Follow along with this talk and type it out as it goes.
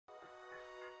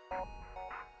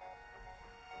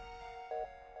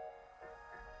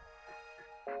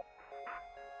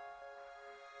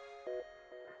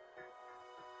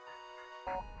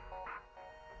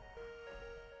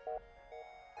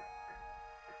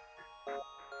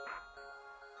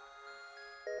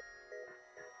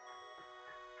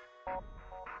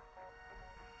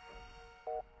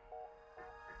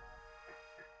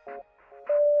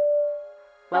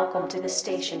Welcome to the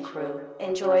station, crew.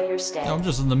 Enjoy your stay. I'm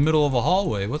just in the middle of a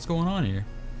hallway. What's going on here?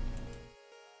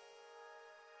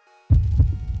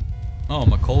 Oh,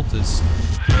 I'm a cultist.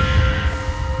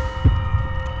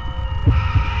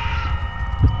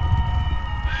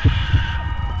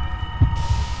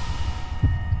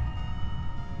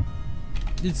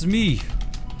 It's me,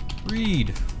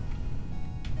 Reed.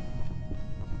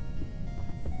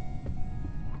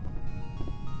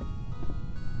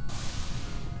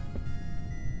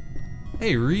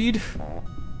 Hey, Reed.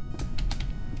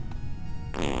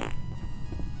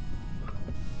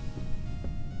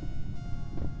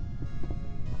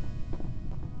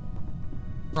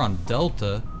 We're on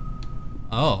Delta.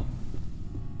 Oh.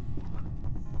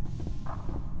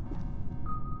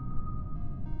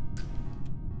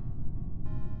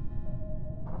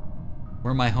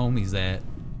 Where my homies at?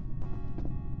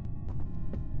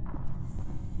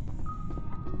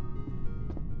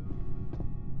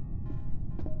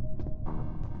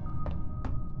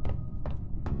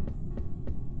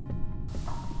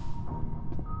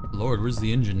 Lord, where's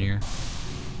the engineer?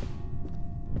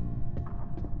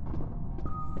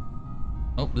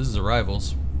 Oh, this is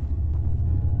arrivals.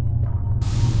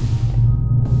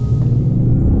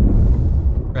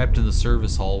 Trapped in the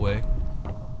service hallway.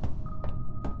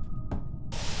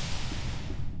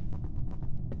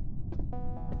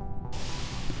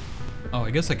 Oh, I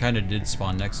guess I kind of did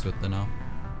spawn next to it then, huh?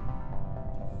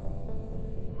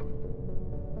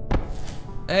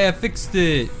 Hey, I fixed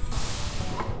it!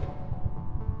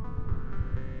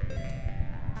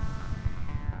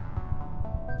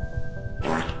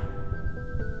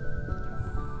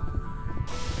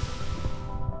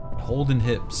 Holding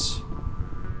hips.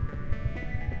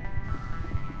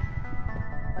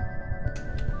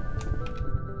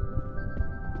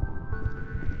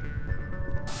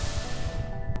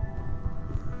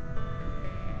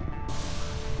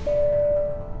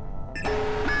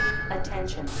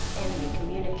 Attention, enemy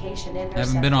communication intercepted. I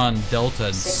haven't been on Delta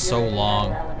in so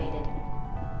long. Elevated.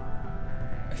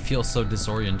 I feel so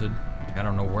disoriented. I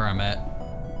don't know where I'm at.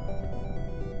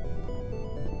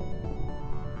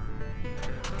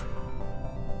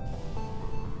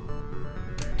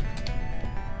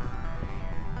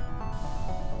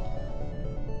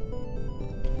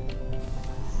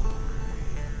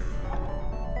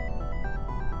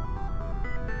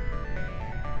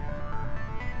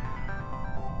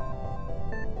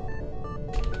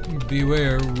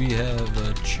 Beware, we have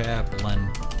a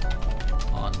chaplain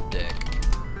on deck.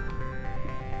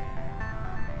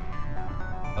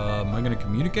 Am I gonna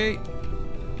communicate? I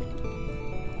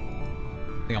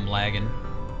think I'm lagging.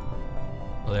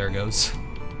 Oh, there it goes.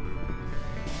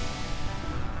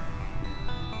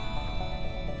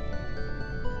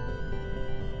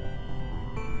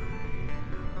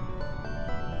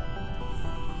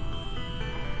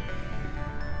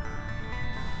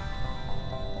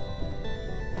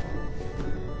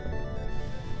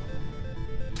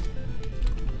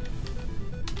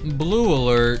 Blue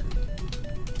alert.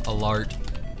 Alert.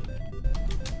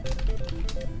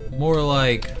 More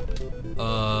like,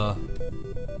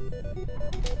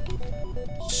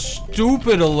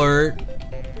 stupid alert.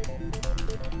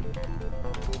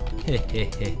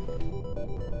 Hehehe.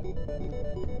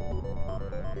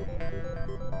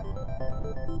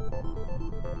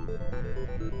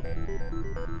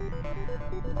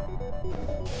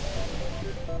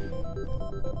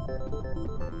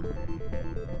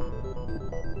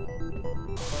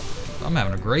 I'm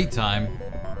having a great time.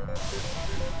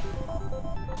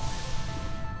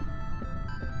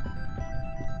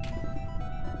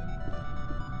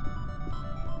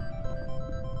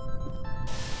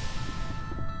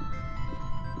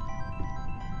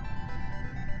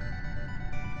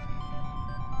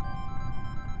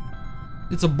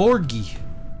 It's a Borgie.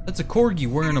 That's a Corgi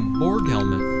wearing a Borg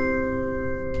helmet.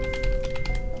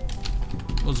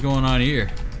 What's going on here?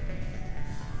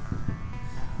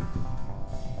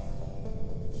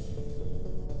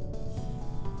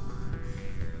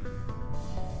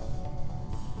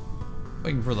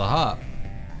 Waiting for the hop.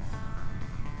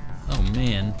 Oh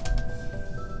man.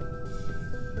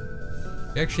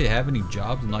 Do you actually have any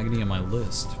jobs? I'm not getting on my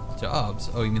list.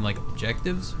 Jobs? Oh, you mean like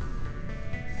objectives?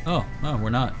 Oh, no, we're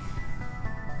not.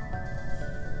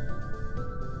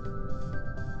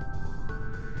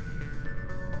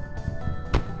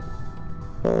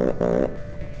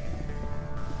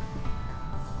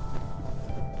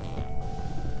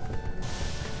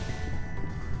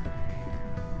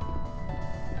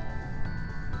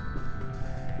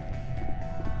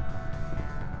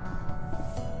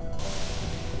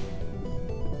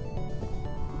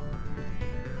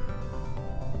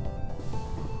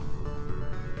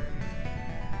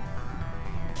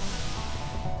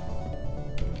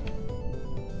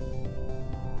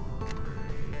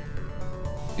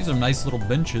 These are nice little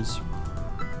benches.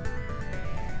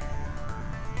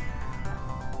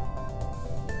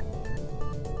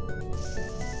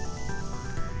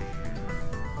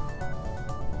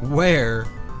 Where?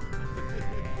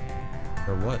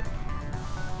 Or what?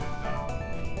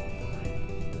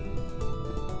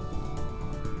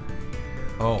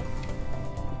 Oh.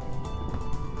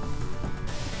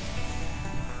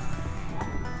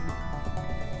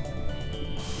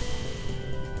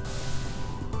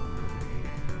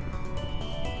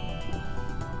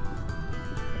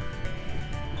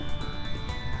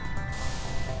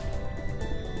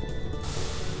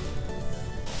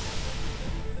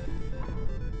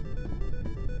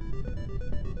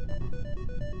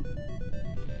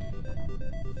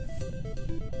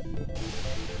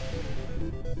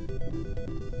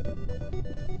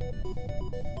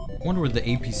 I wonder what the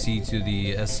APC to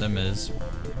the SM is.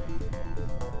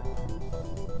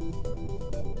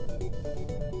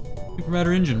 Super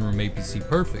matter engine room APC,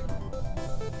 perfect.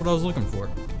 What I was looking for.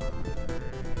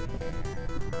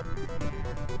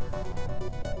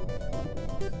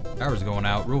 Power's going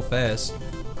out real fast.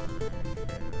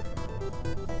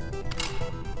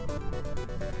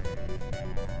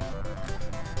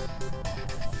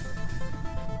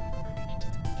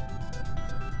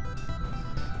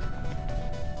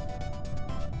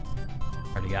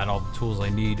 Got all the tools I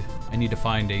need. I need to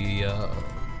find a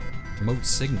remote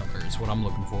signaler is what I'm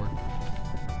looking for.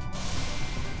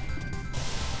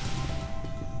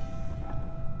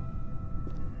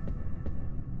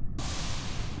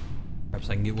 Perhaps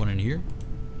I can get one in here.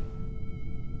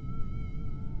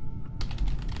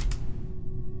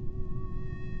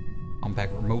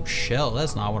 Compact remote shell,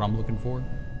 that's not what I'm looking for.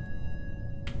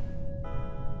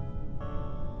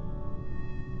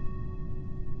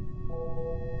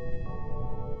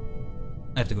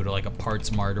 I have to go to like a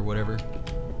parts mart or whatever.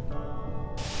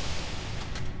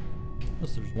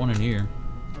 Unless there's one in here.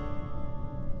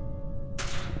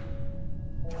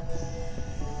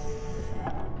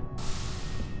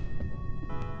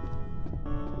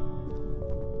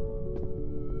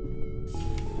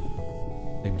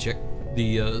 Maybe check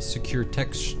the secure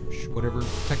text, whatever,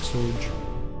 text storage.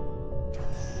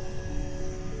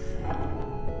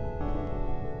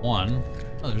 One.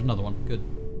 Oh, there's another one. Good.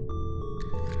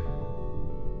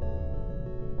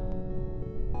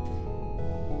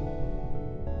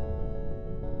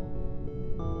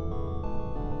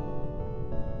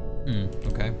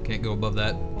 Okay, can't go above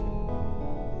that.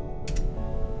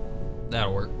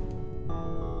 That'll work.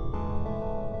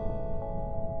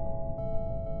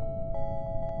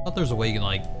 Thought there's a way you can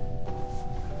like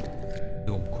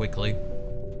do them quickly.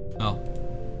 Oh,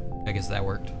 I guess that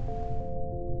worked.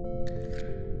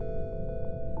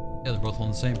 Yeah, they're both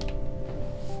on the same.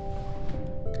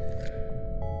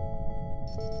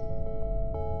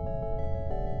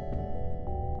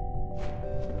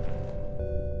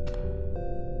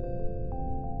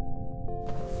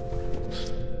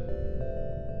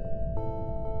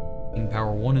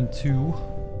 Power 1 and 2.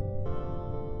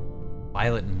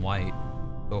 Violet and white.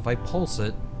 So if I pulse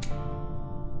it,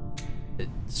 it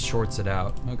shorts it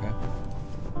out. Okay.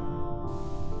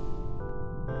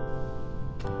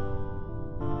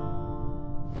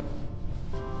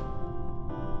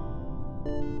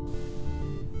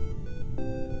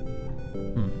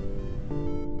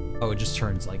 Oh, it just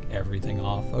turns like everything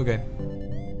off. Okay.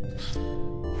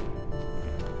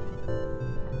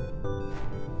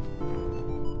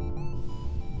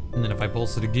 And then if I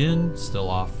pulse it again, still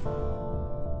off.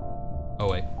 Oh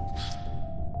wait.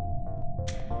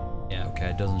 Yeah, okay,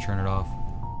 it doesn't turn it off.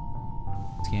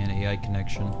 Scan AI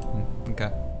connection. Okay.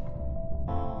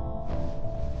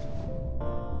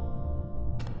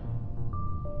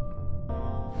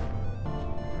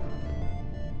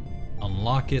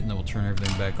 Unlock it and then we'll turn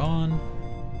everything back on.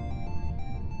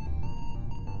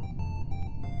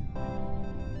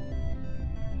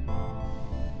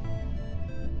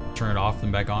 Turn it off,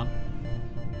 then back on.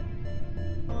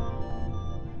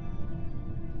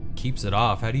 Keeps it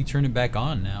off. How do you turn it back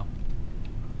on now?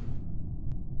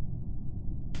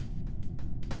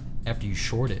 After you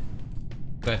short it.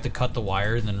 Do I have to cut the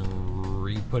wire and then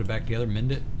re-put it back together,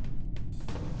 mend it?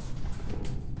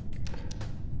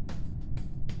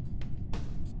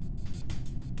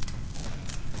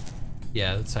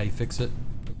 Yeah, that's how you fix it.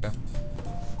 Okay.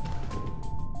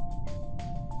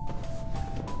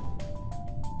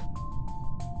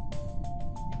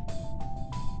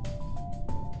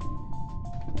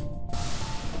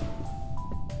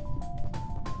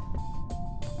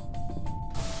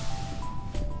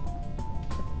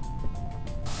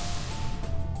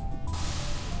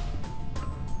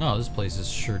 Oh, this place is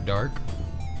sure dark.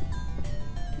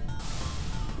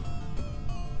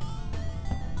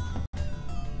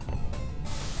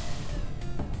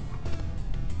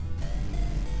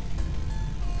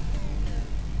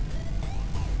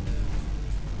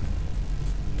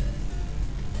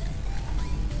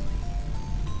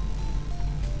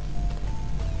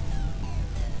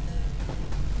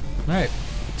 Alright,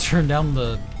 turn down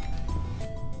the,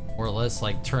 more or less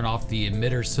like turn off the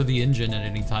emitters to the engine at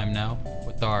any time now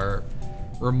with our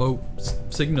remote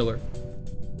signaler.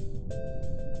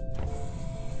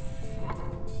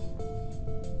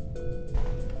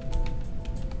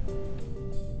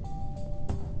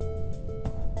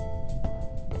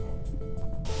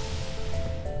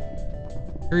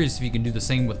 Curious if you can do the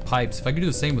same with pipes. If I could do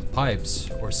the same with pipes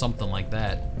or something like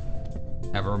that,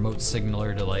 have a remote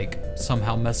signaler to like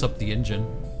somehow mess up the engine.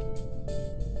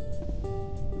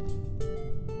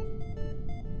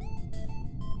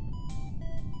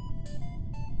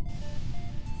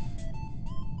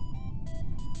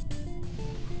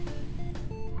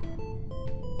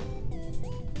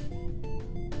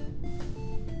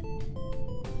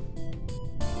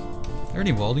 Are there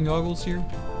any welding goggles here?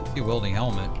 I see a welding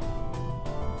helmet.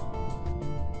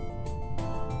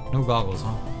 No goggles,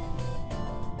 huh?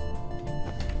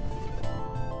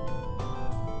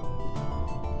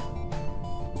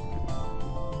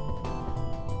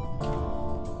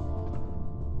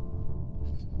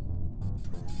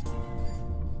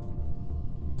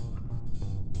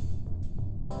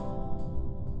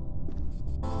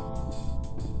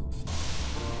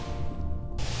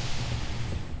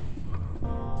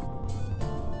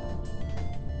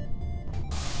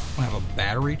 I have a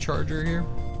battery charger here.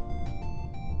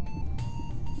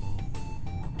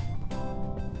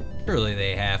 Surely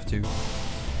they have to.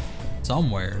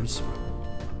 Somewheres.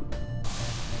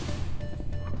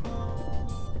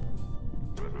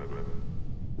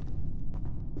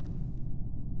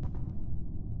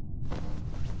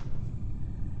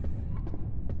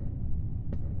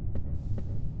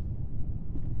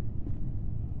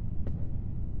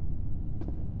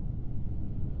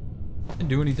 Can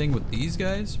do anything with these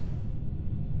guys?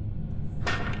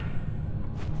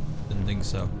 Didn't think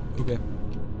so. Okay.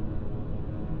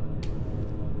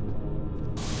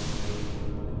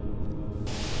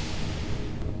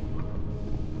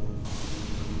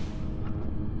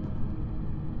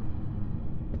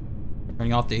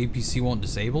 Turning off the APC won't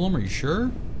disable them, are you sure?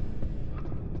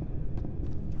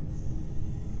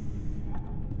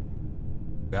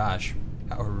 Gosh,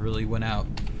 power really went out.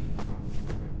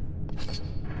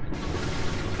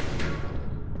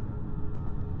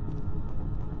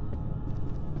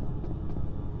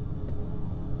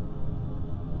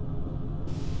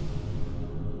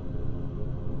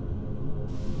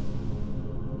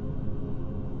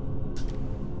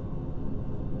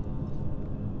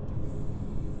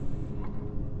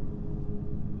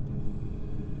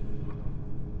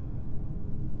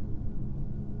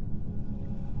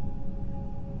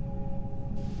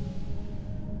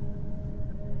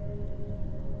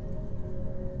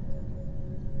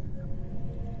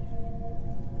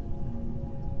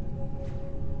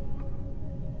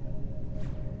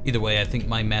 Either way, I think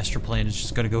my master plan is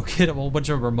just gonna go get a whole bunch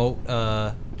of remote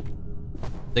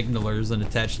signalers and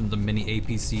attach them to mini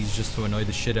APCs just to annoy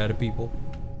the shit out of people.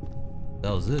 What the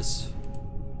hell is this?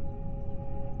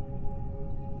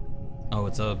 Oh,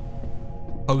 it's a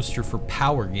poster for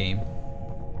Power Game.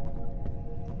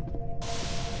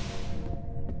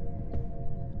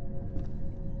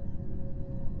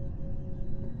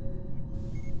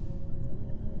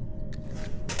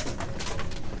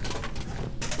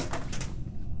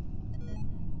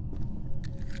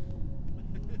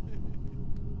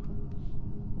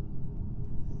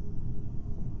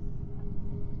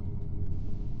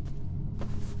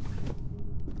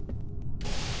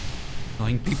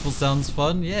 Annoying people sounds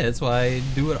fun? Yeah, that's why I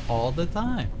do it all the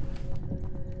time.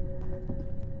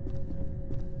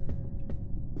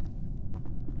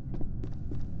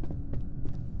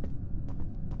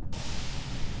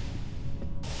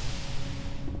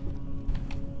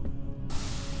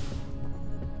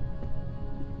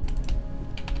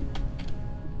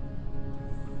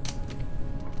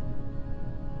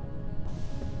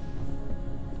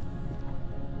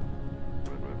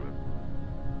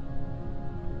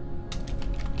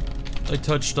 I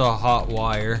touched a hot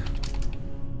wire.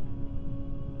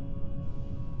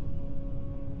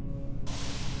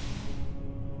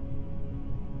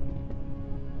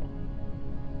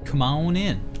 Come on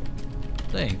in.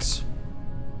 Thanks.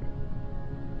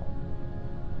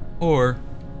 Or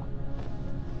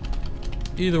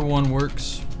either one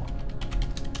works.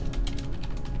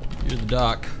 You're the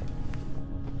doc.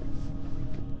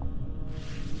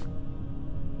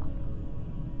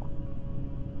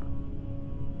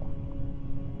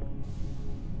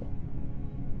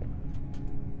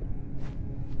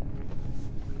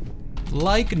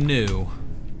 Like new.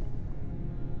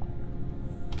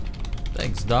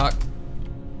 Thanks, Doc.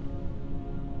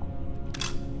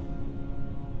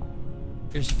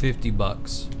 Here's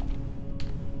 $50.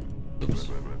 Oops.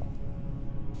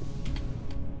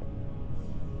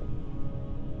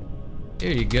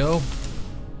 Here you go.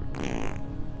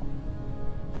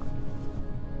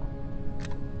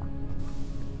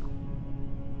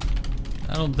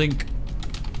 I don't think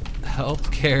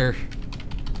healthcare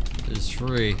is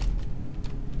free.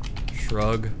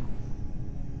 Shrug.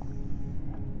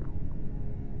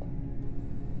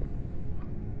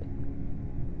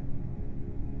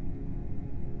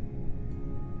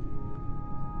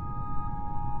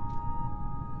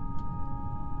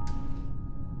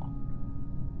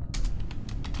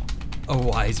 A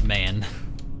wise man.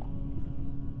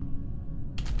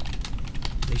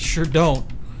 They sure don't.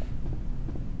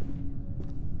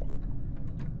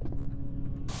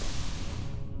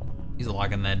 He's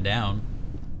locking that down.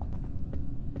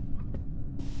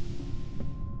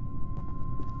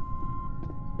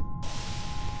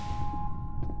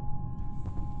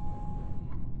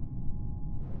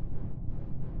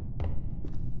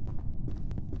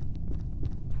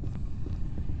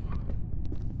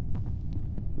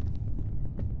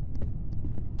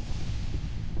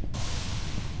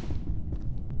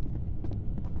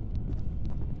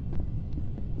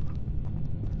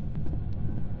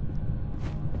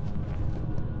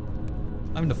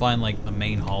 I'm to find like the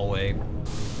main hallway.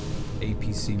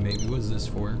 APC maybe. What is this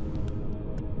for?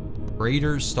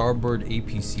 Raider starboard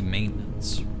APC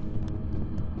maintenance.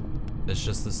 That's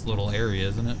just this little area,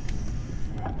 isn't it?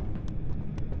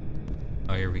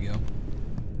 Oh, here we go.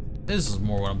 This is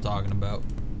more what I'm talking about.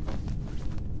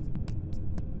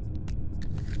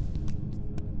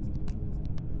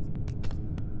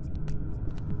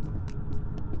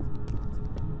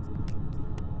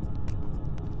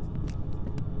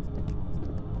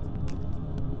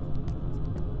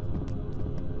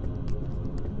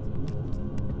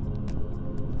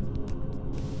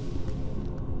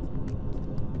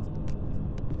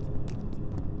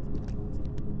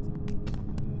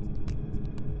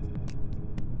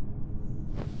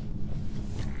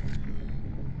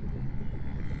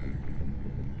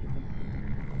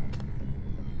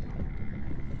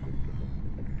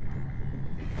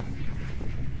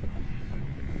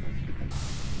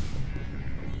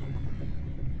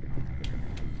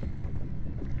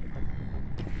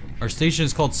 Our station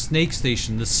is called Snake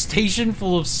Station. The station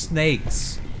full of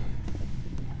snakes.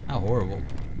 How horrible.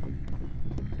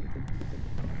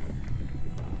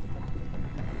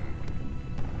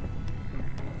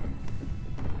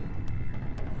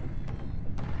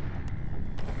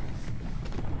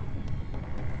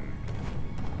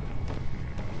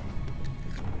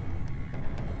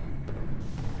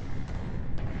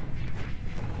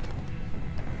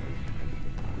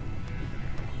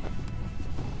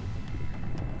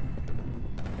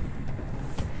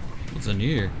 What's in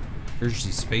here? Emergency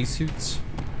spacesuits?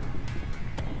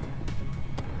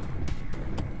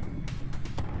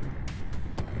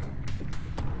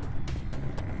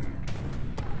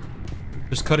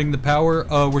 Just cutting the power.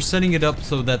 We're setting it up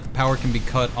so that the power can be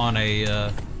cut on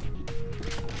a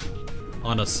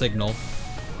signal.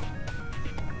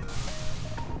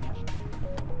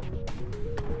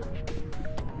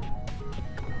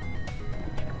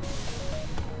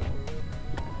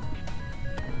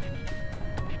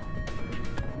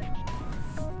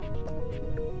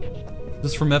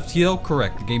 This is from FTL?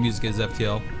 Correct. The game music is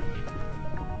FTL.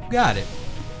 Got it.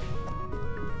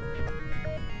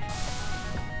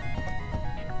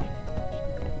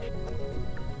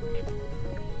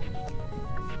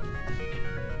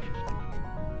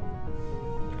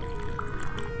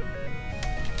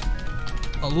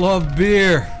 I love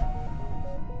beer.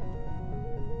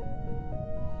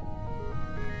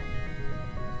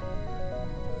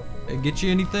 Hey, get you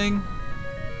anything?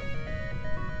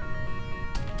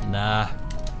 Nah,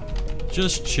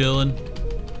 just chillin'.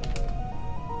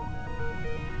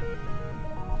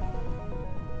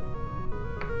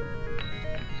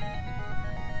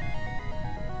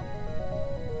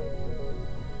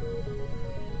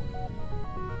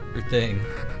 Your thing.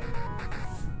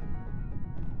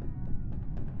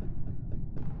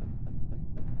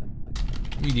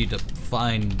 We need to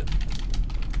find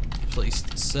a place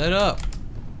to set up.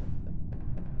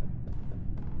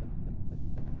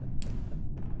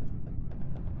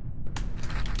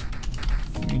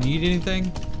 You need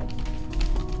anything?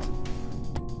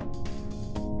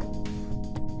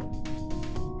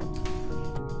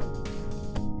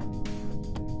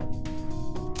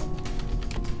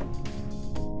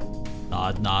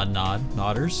 Nod, nod, nod,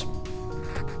 nodders.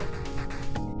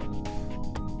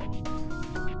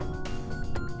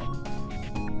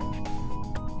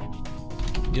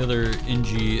 The other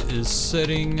NG is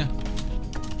setting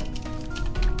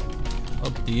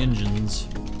up the engines.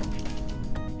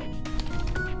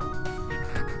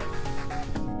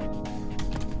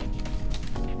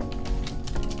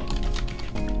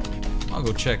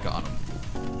 go check on him.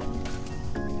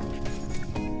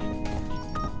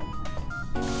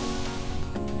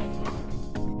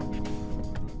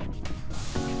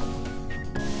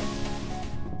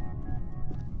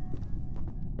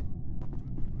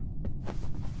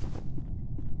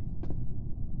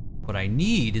 What I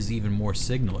need is even more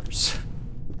signalers.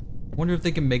 I wonder if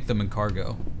they can make them in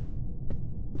cargo.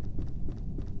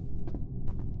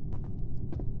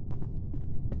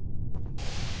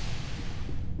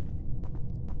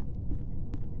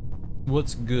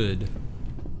 What's good?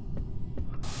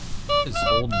 Is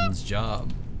Holden's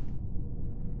job?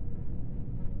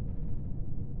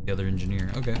 The other engineer,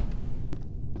 okay.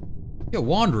 Yeah,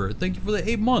 Wanderer, thank you for the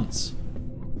 8 months.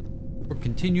 For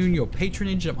continuing your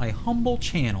patronage at my humble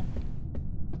channel.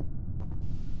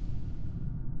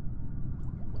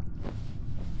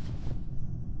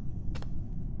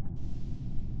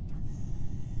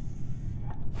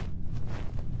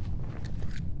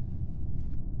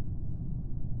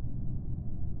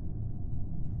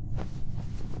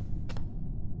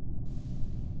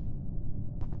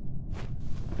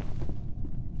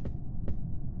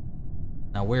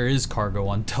 Now, where is cargo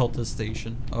on Delta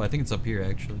Station? Oh, I think it's up here,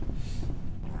 actually.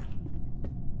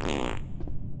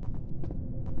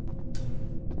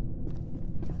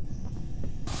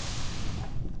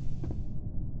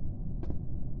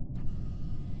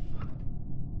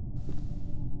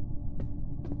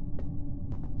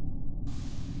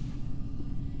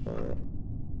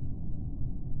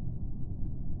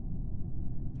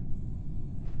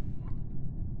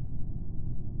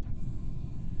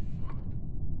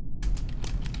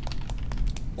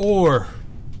 Or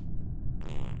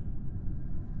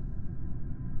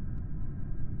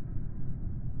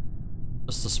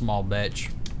just a small batch.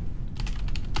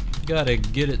 Gotta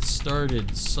get it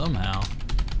started somehow.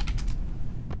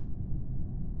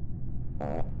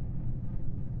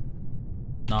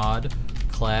 Nod,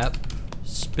 clap,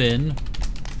 spin,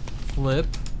 flip,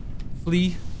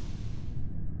 flee.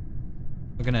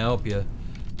 How can I help you?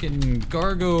 Can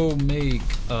cargo make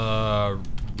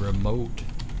remote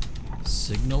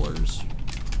signalers?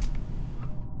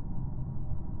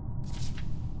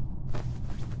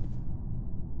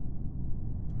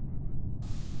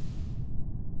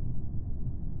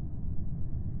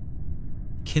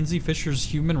 Kinsey Fisher's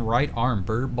human right arm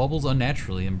bubbles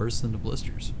unnaturally and bursts into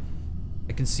blisters.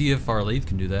 I can see if our lathe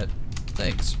can do that.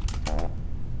 Thanks.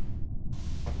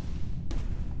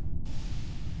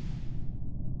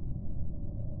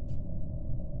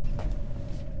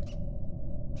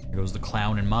 Here goes the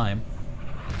clown and mime.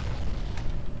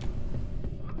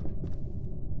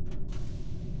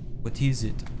 What is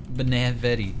it?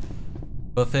 Benavetti.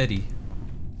 Buffetti.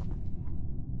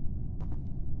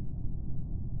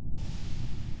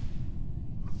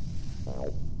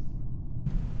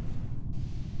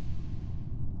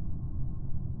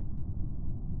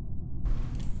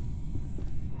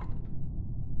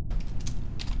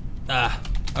 Ah,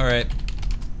 alright.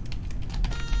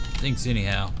 Thanks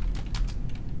anyhow.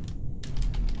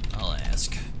 I'll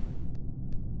ask.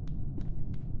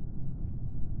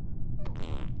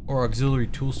 Or auxiliary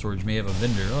tool storage may have a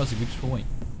vendor. Oh, that's a good point.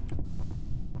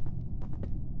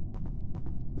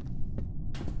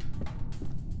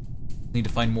 Need to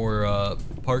find more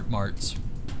part marts.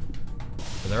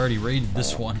 But I already raided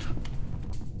this one.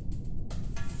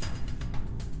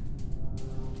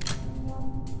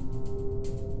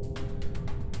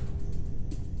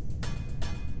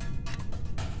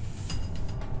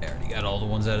 I already got all the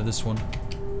ones out of this one.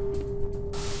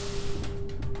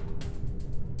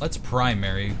 That's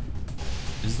primary.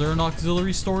 Is there an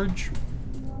auxiliary storage?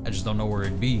 I just don't know where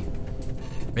it'd be.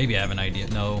 Maybe I have an idea.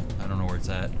 No, I don't know where it's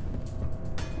at.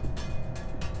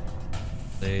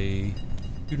 A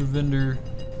computer vendor.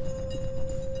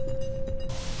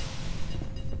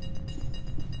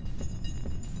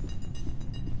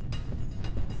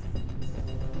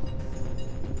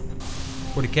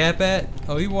 Where the cap at?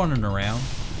 Oh, he wandering around.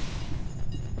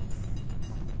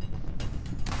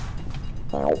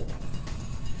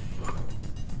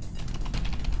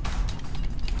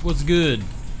 What's good?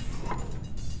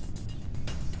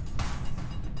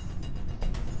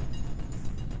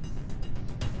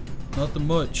 Nothing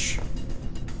much.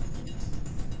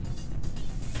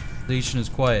 Station is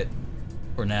quiet.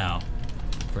 For now.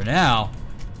 For now.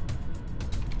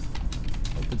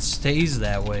 Hope it stays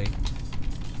that way.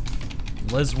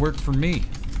 Less work for me.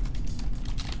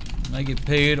 I get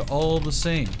paid all the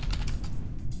same.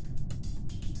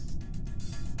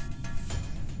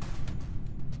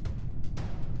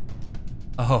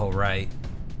 Oh, right.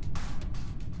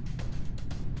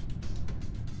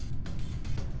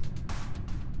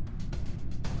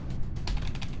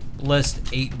 Less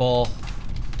 8-ball.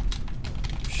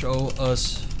 Show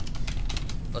us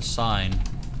a sign.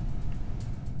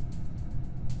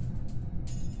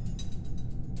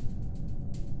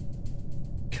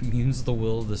 Communes the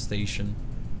will of the station.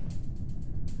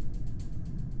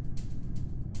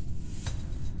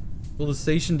 Will the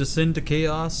station descend to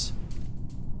chaos?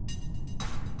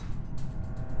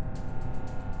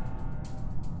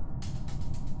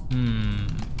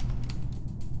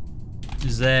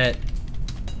 Is that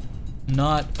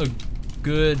not a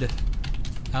good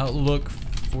outlook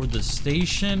for the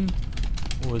station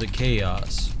or the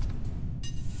chaos?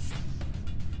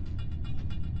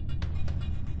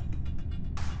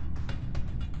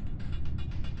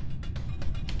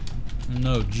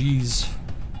 No, geez.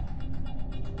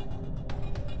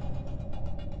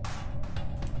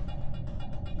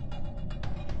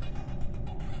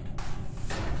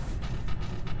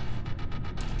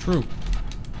 True.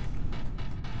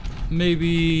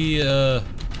 Maybe,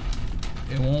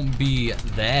 it won't be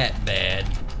that bad.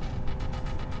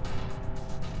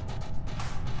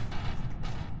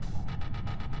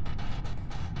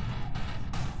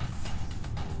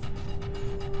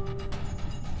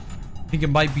 Think it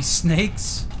might be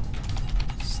snakes?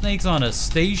 Snakes on a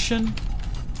station?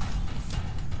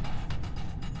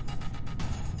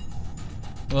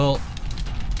 Well,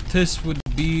 this would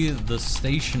be the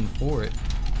station for it.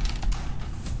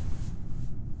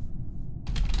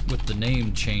 With the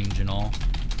name change and all.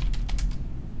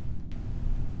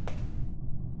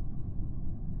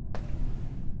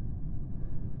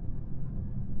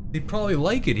 They'd probably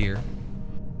like it here.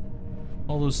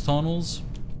 All those tunnels.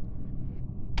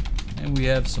 And we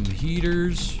have some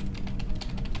heaters.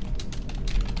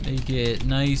 Make it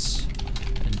nice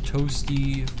and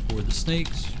toasty for the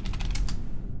snakes.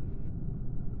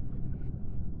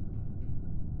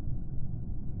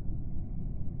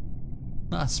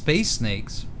 Not space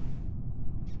snakes.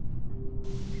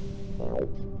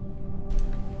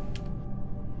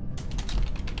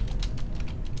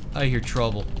 I hear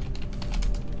trouble.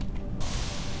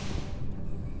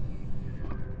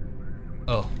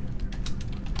 Oh.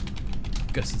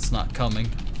 Guess it's not coming.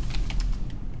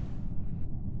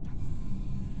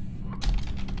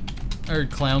 I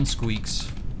heard clown squeaks.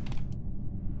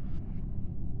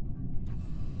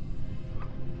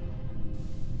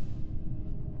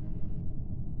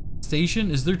 Station,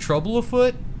 is there trouble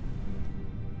afoot?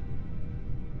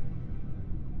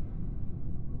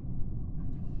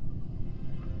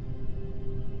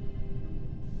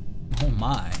 Oh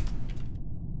my.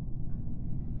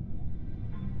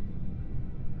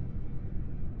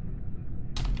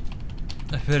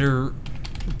 I better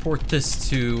report this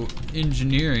to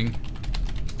engineering.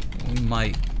 We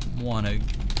might want to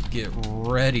get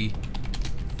ready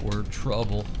for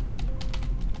trouble.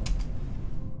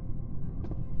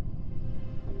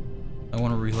 I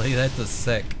want to relay that to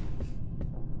Sec.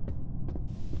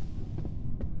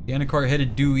 The Anacar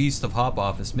headed due east of Hop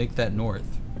Office. Make that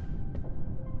north.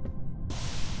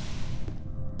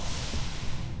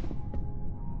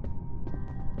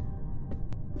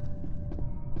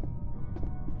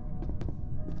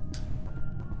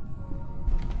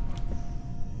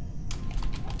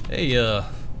 Hey,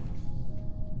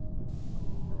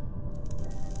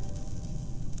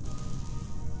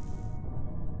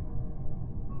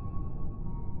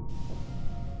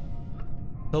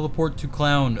 teleport to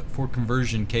Clown for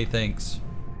conversion, K, thanks.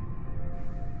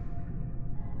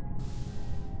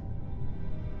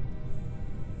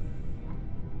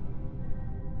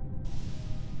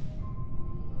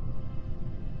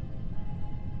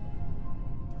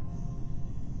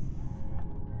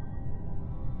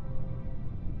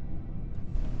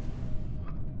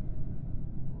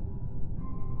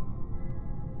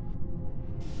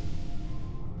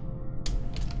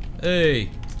 Hey.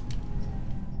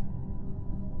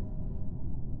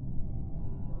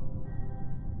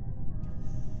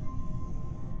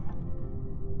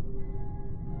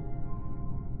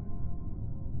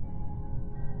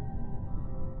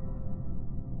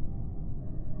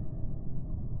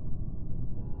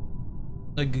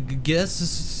 I guess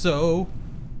so.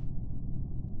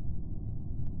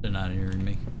 They're not hearing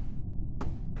me.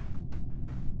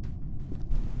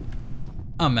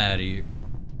 I'm out of here.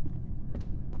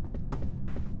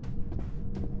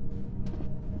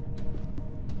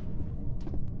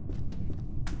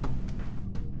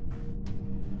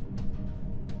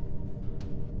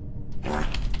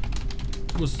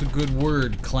 What's the good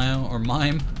word? Clown or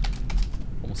mime?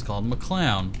 Almost called him a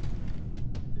clown.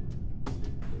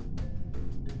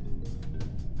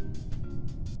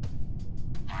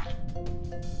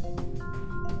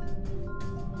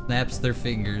 Snaps their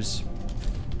fingers.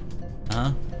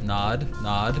 Huh? Nod,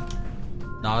 nod.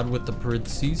 Nod with the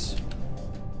parentheses.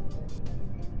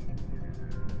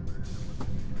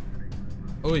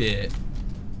 Oh yeah.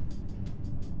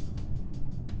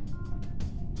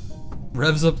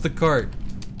 Revs up the cart.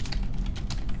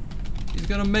 He's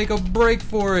gonna make a break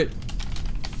for it.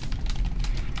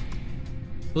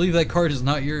 I believe that cart is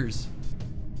not yours.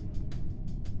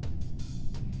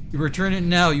 You return it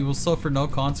now, you will suffer no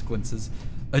consequences.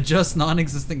 Adjust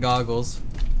non-existent goggles.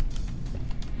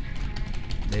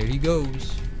 There he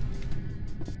goes.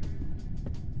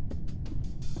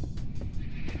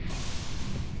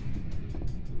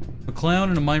 If a clown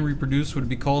and a mine reproduced, would it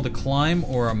be called a climb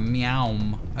or a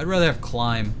meow? I'd rather have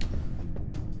climb.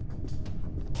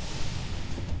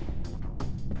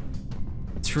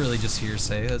 It's really just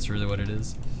hearsay, that's really what it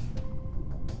is.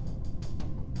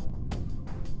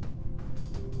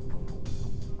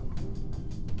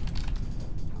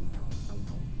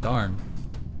 Darn.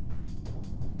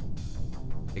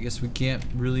 I guess we can't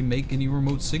really make any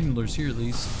remote signalers here, at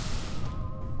least.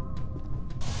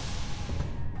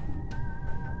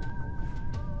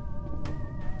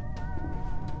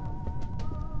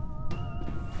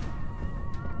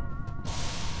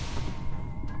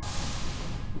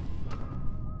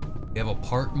 We have a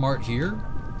part mart here.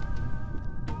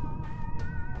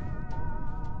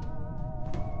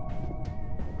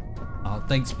 Oh,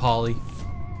 thanks, Polly.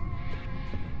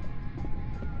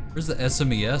 Where's the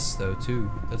SMES though,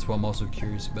 too? That's what I'm also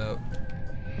curious about.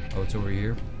 Oh, it's over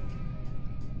here.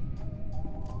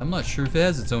 I'm not sure if it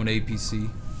has its own APC.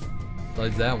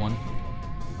 Besides that one.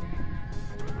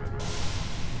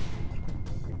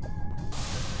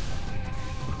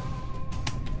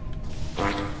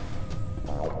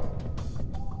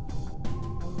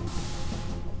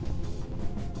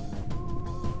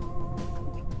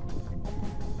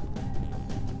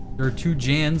 There are 2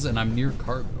 Jans and I'm near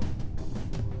cargo.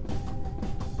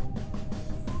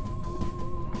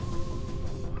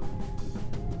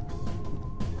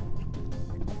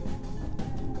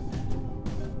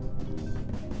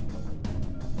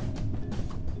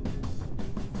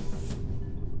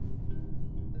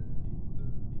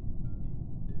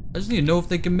 I just need to know if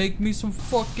they can make me some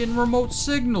fucking remote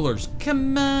signalers.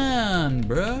 Come on,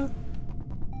 bruh.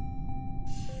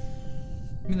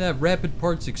 Give me that rapid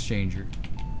parts exchanger.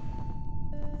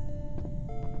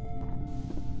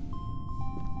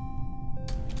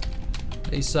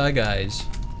 Hey, Psy guys.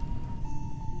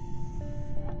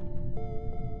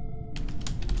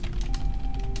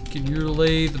 Can your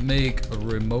lathe make a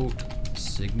remote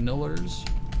signalers?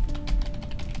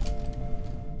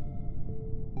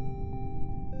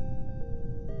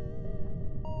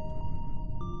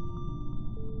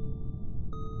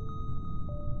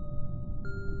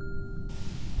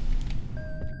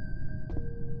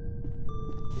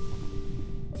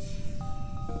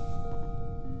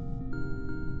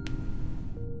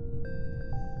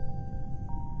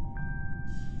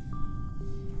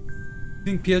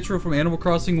 You think Pietro from Animal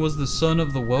Crossing was the son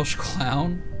of the Welsh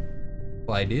clown?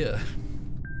 No idea.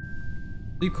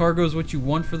 Leave cargo is what you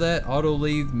want for that? Auto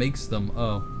lathe makes them.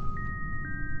 Oh.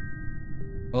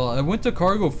 Well, I went to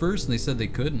cargo first and they said they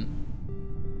couldn't.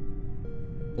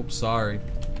 Oops, sorry.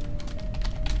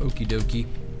 Okie dokie.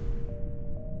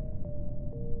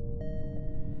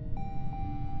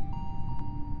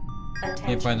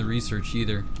 Can't find the research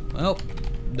either. Well,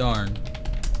 darn.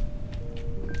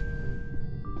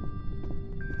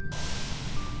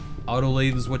 Auto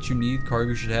lathe is what you need.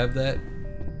 Cargo should have that.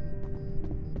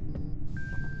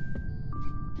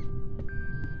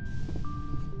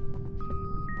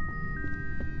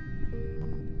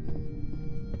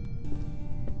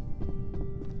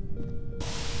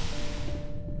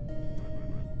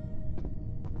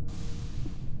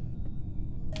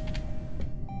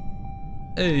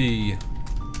 Hey,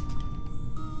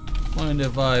 mind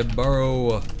if I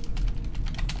borrow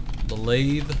the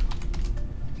lathe?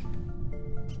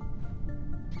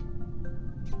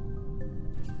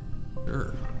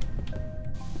 Sure.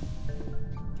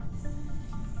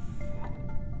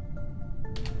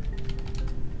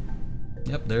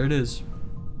 Yep, there it is.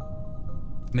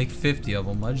 Make 50 of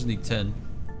them. I just need 10.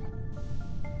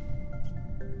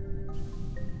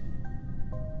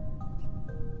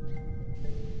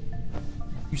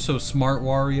 You're so smart,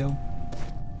 Wario.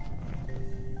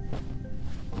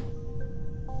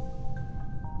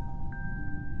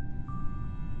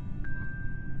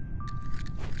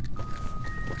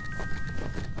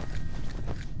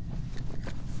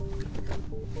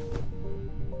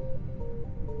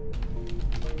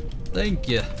 Thank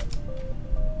you.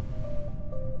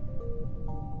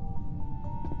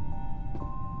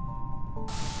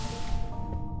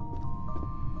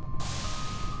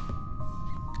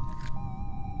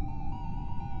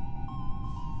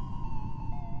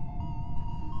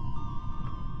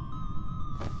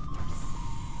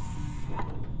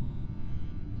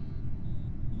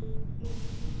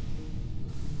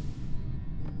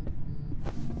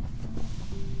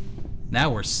 Now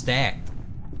we're stacked.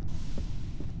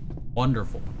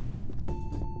 Wonderful.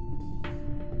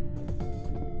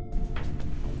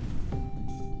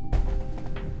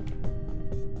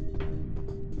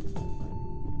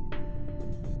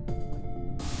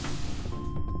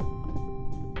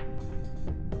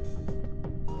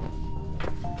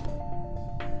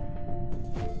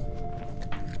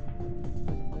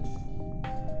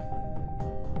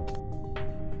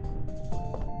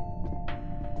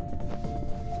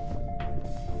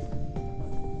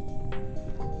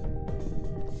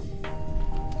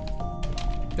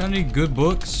 Got any good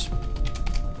books?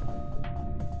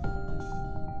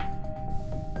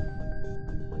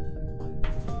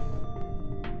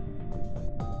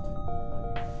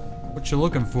 What you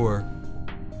looking for?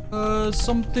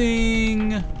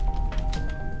 Something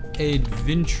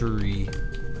adventure-y.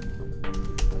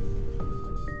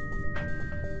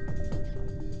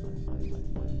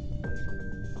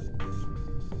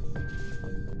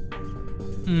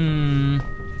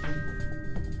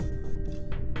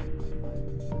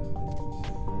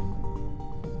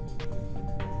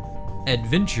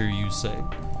 Adventure, you say?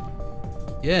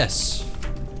 Yes.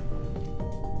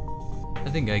 I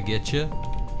think I get you.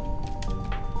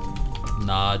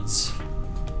 Nods.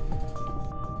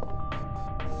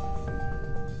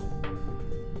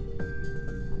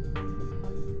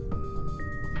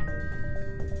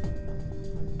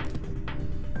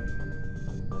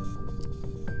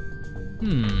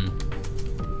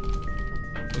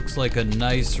 Looks like a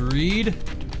nice read.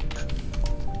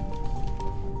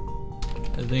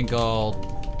 I think I'll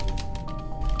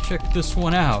check this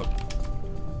one out.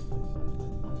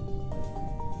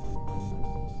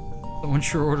 Someone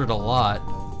sure ordered a lot.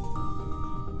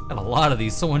 Got a lot of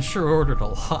these. Someone sure ordered a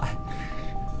lot.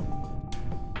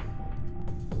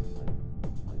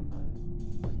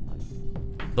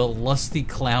 The Lusty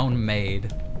Clown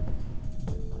Maid.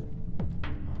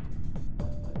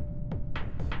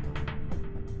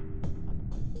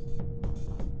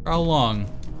 How long?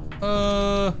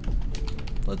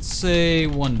 Let's say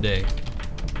 1 day.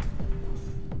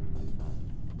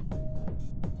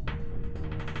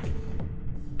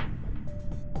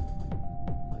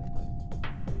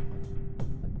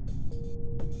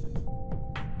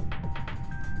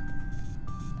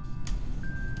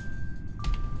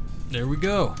 There we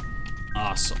go.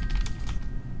 Awesome.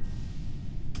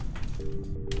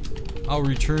 I'll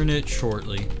return it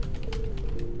shortly.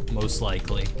 Most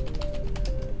likely.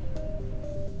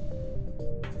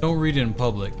 Don't read it in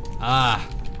public. Ah,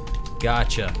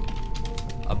 gotcha.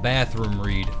 A bathroom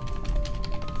read.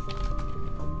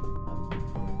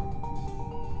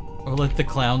 Or let the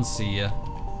clown see ya.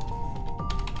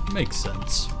 Makes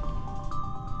sense.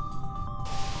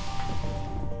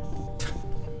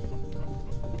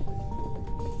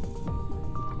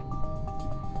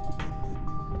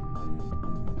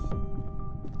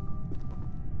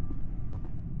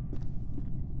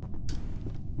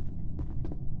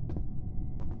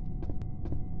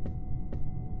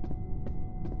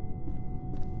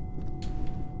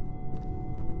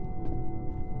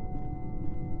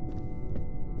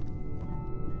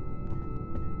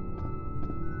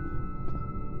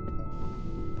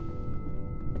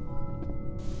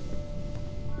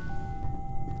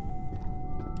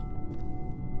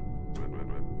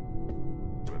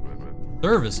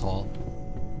 Service hall?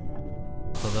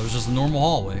 So that was just a normal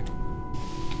hallway.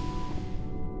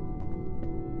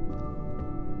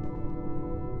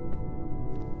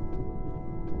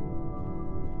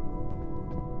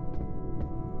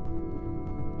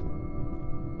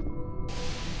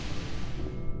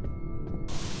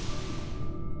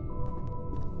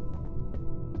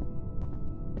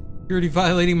 Security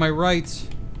violating my rights.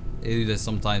 They do this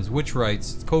sometimes. Which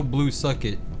rights? It's code blue, suck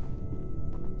it.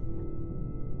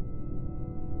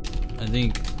 I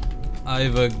think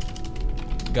I've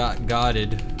got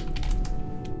gotted.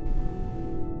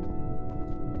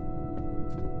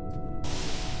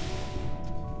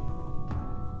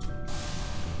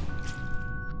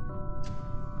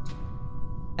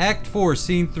 Act 4,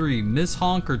 Scene 3, Miss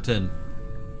Honkerton.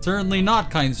 Certainly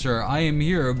not, kind sir. I am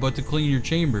here but to clean your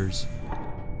chambers.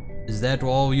 Is that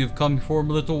all you've come for,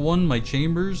 little one, my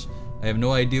chambers? I have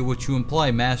no idea what you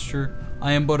imply, master.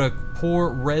 I am but a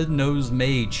poor red-nosed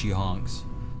maid, she honks.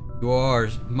 You are,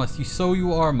 so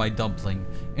you are, my dumpling,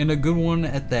 and a good one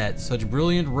at that. Such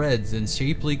brilliant reds and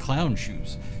shapely clown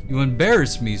shoes. You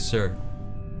embarrass me, sir.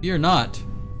 Fear not.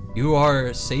 You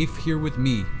are safe here with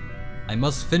me. I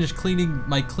must finish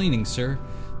my cleaning, sir.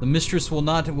 The mistress will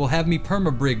have me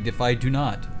perma-brigged if I do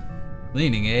not.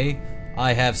 Cleaning, eh?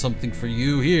 I have something for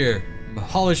you. Here,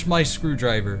 polish my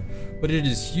screwdriver. But it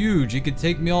is huge. It could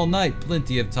take me all night.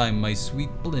 Plenty of time, my sweet,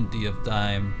 plenty of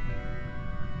time.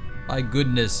 My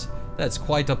goodness, that's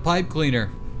quite a pipe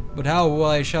cleaner. But how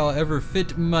I shall ever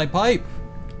fit my pipe?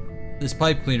 This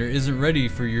pipe cleaner isn't ready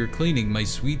for your cleaning, my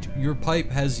sweet. Your pipe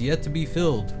has yet to be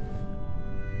filled.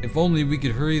 If only we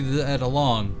could hurry that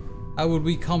along. How would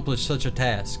we accomplish such a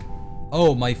task?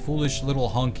 Oh, my foolish little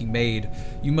honking maid.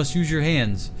 You must use your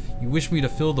hands. You wish me to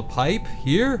fill the pipe?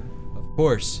 Here? Of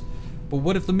course. But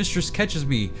what if the mistress catches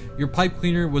me? Your pipe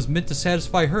cleaner was meant to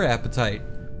satisfy her appetite.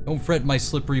 Don't fret, my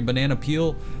slippery banana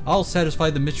peel. I'll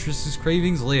satisfy the mistress's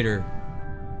cravings later.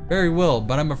 Very well,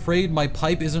 but I'm afraid my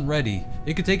pipe isn't ready.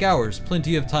 It could take hours.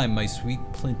 Plenty of time, my sweet,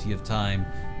 plenty of time.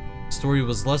 The story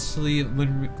was lustily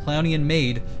Clownian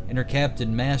maid and her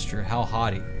captain master. How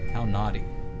haughty, how naughty.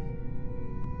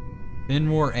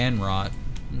 Thin war and rot.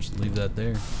 I'll just leave that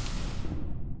there.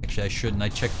 Actually, I shouldn't. I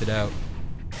checked it out.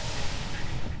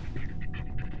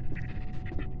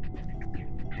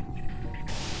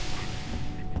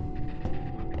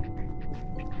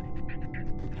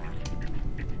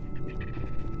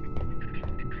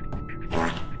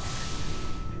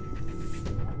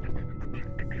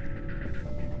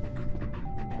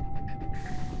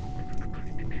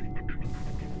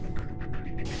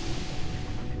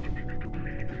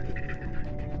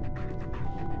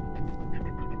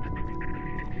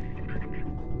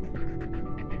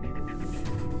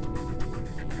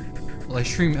 Will I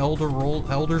stream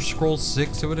Elder Scrolls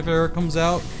 6 if it ever comes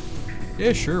out?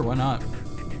 Yeah, sure, why not?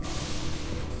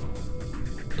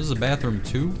 This is a bathroom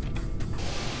too?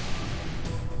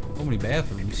 So many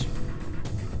bathrooms.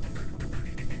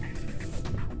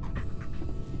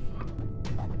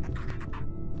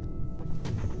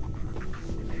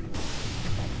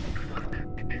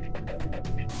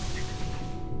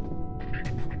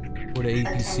 Where the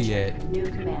APC at? New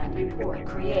command report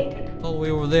created. All the way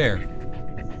over there.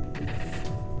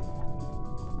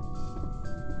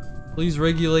 Please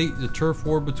regulate the turf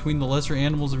war between the lesser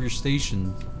animals of your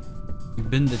station.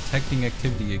 You've been detecting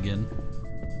activity again.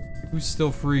 Who's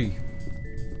still free?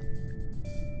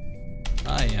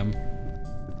 I am.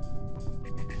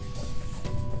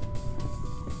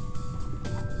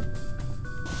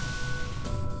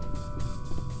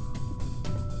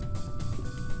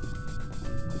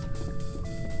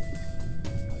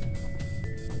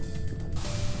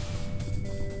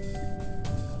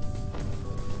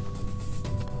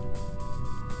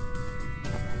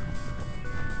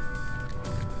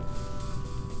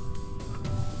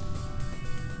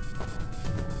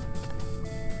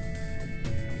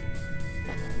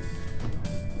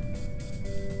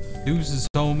 Deuces,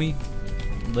 homie.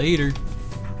 Later.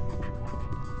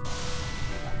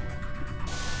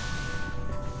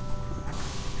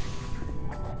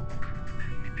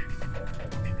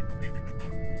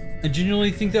 I genuinely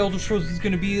think the Elder Scrolls is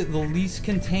going to be at least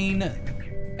contain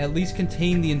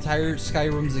the entire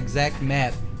Skyrim's exact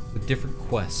map with different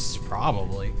quests,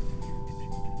 probably.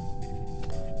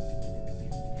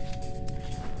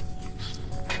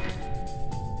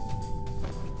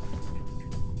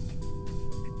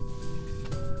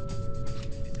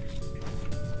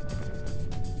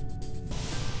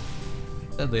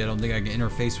 Sadly, I don't think I can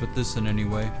interface with this in any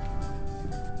way.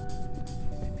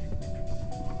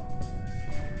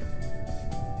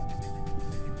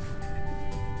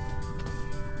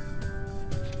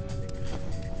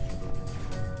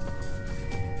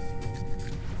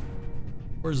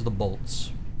 Where's the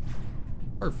bolts?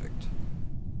 Perfect.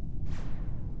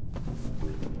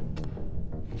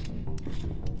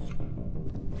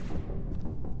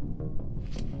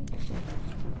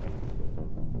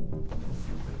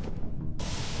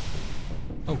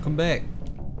 Oh, come back.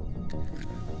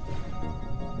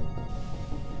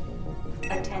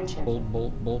 Attention. Bolt,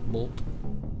 bolt, bolt, bolt.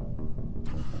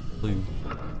 Blue.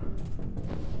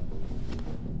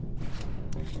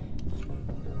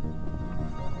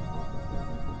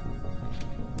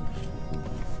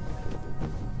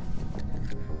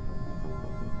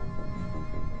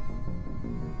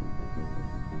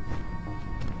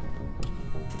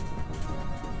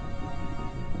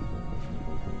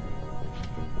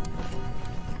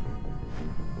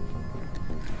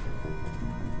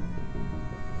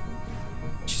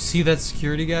 See that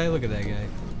security guy? Look at that guy.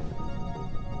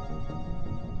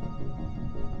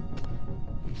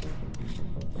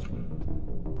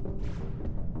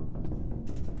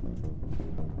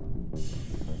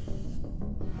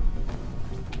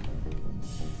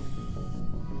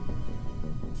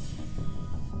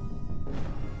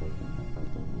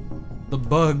 The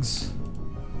bugs.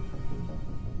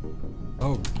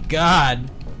 Oh God.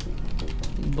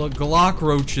 The Glock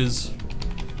roaches.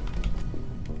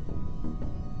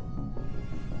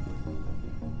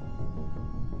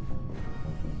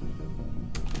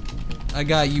 I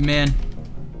got you, man.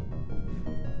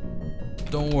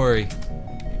 Don't worry.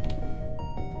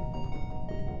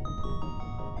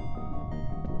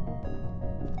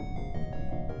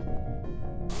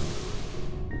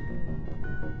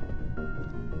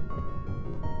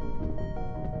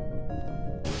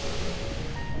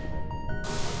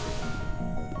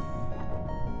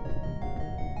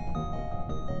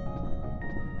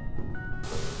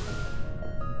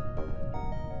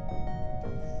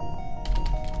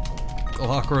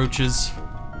 Cockroaches.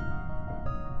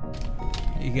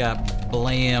 He got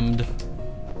blammed.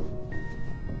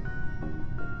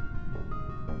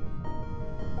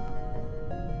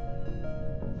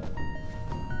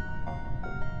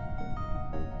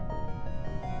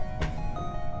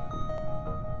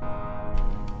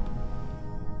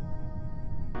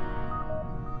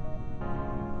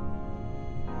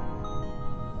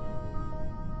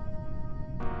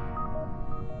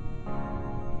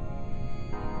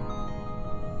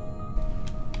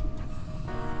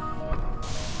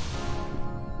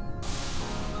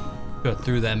 Got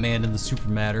threw that man in the super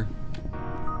matter.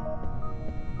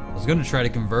 I was gonna try to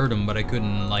convert him, but I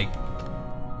couldn't, like,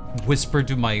 whisper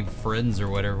to my friends or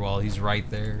whatever while he's right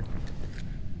there.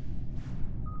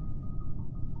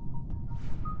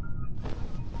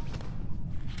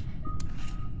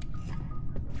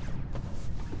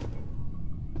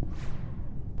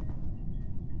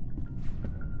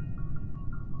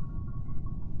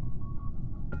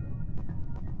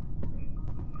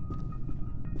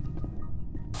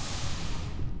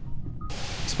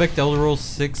 Expect Elder Scrolls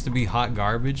 6 to be hot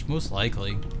garbage? Most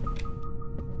likely.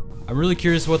 I'm really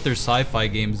curious what their sci-fi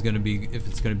game is gonna be, if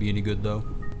it's gonna be any good though.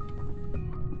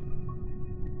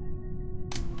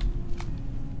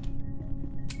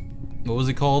 What was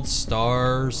it called?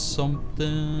 Star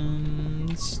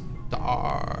something?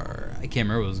 Star... I can't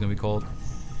remember what it was gonna be called.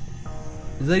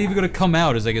 Is that even gonna come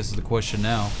out, I guess is the question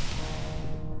now.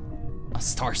 A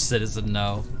Star Citizen,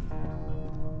 no.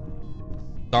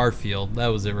 Starfield, that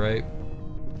was it, right?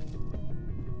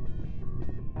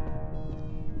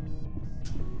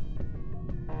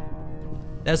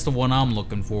 That's the one I'm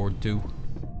looking forward to.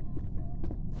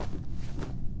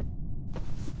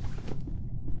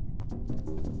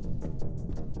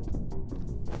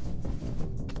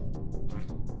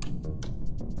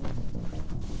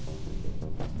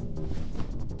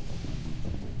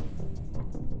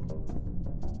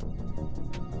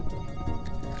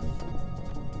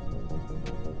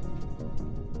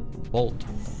 Bolt.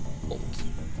 Bolt.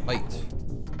 Fight.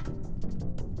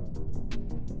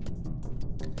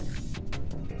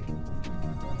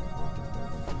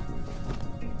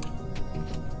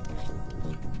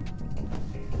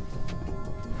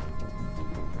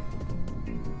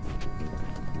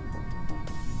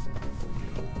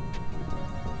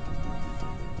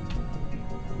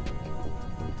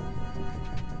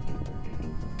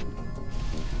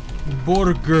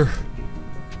 Burger.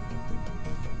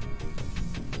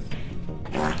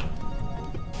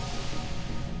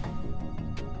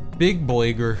 Big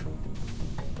boiger.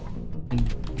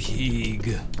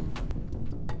 Big.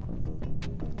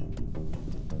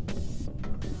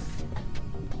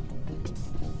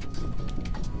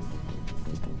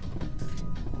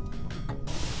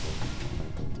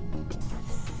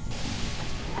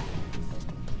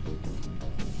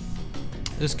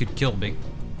 This could kill me.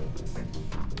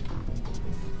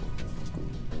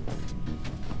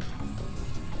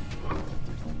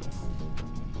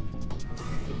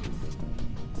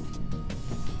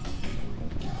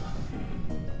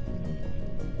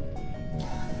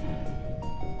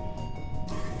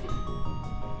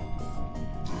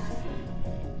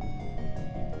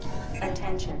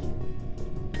 Attention.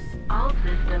 All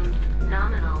systems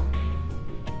nominal.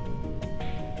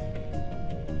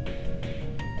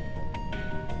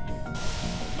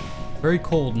 Very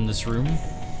cold in this room.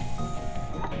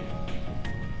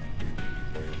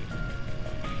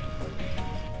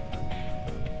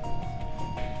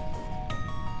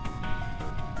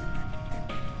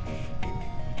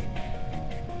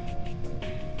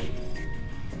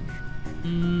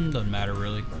 Doesn't matter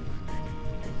really.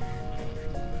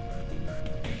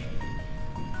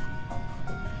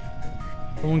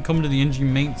 Everyone come to the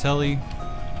engine mate telly.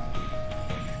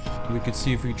 We could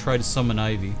see if we try to summon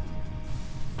Ivy.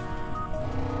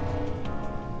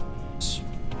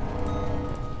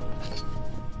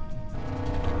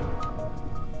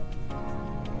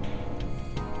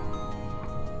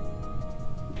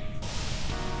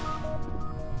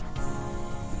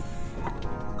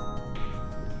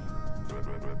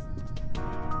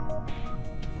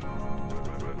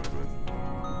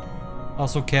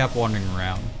 Also Cap wandering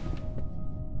around.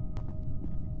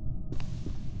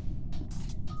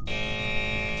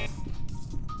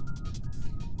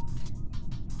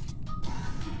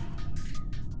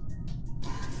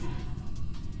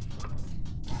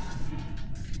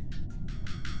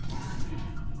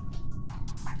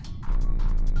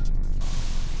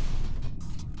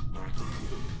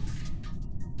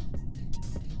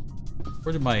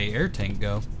 Where did my air tank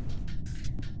go?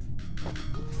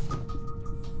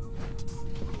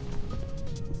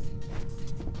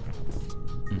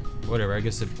 Whatever, I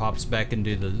guess it pops back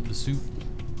into the suit.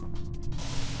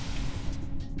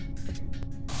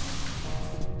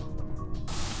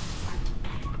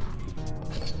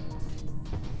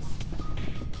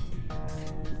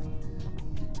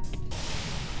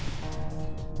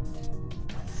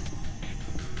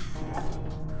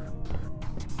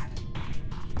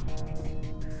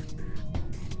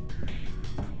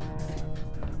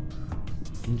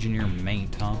 Engineer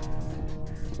mate, huh?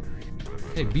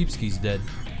 Hey, Beepski's dead.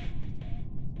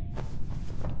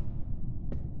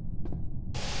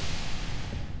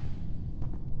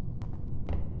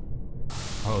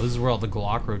 Oh, this is where all the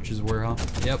Glock roaches were, huh?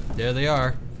 Yep, there they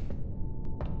are.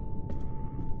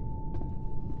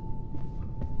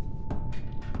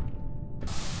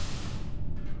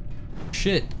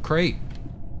 Shit, crate.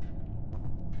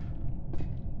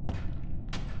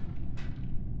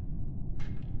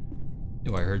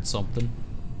 Knew I heard something.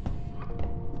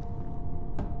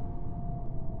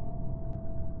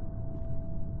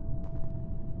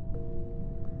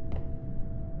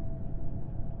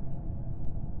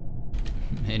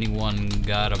 Anyone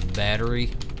got a battery?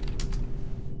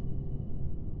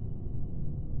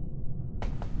 I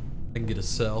can get a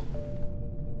cell.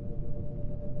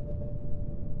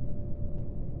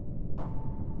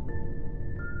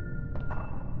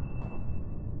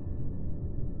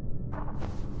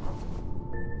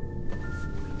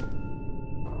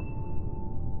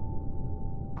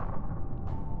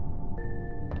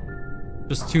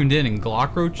 Just tuned in and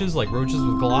Glock roaches? Like roaches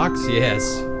with Glocks?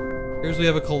 Yes. Here's we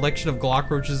have a collection of Glock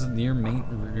roaches near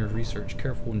research.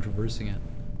 Careful when traversing it.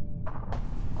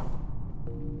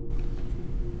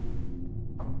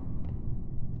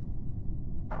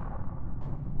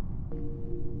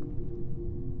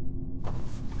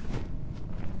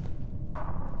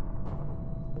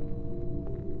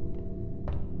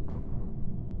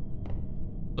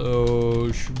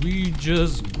 So, should we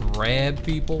just grab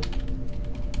people?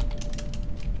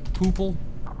 Poople?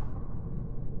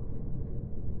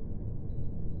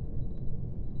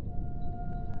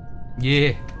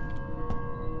 Yeah.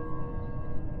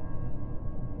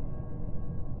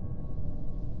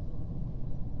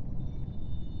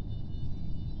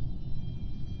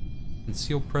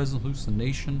 Conceal present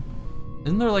hallucination.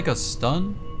 Isn't there like a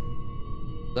stun?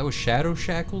 Is that what Shadow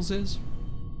Shackles is?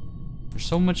 There's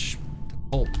so much to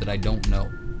cult that I don't know.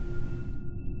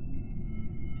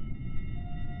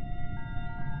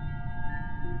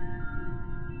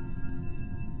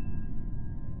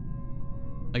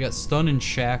 I got stun and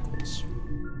shackles.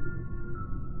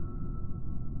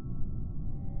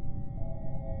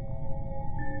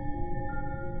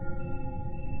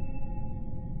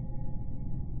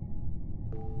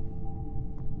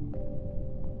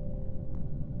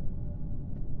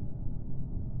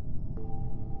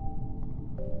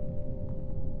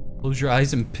 Close your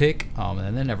eyes and pick. Oh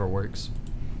man, that never works.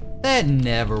 That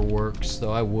never works,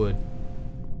 though I would.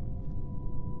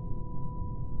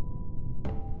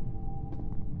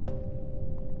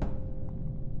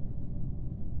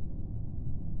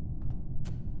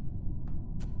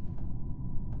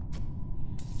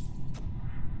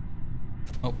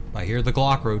 Oh, I hear the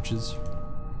Glock roaches.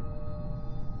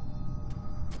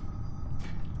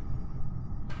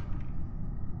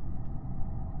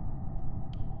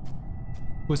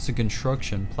 Twisted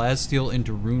construction, plasteel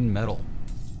into rune metal.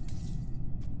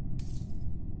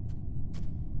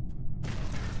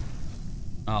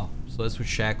 Oh, so that's what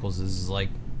shackles is like.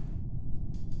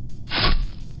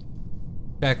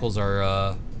 Shackles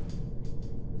are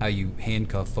how you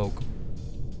handcuff folk.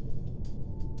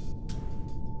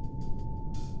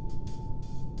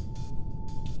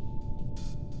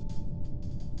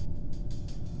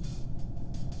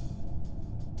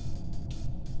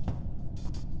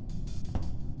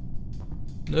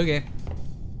 Okay.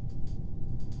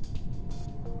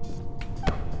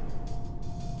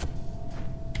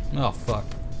 Oh, fuck.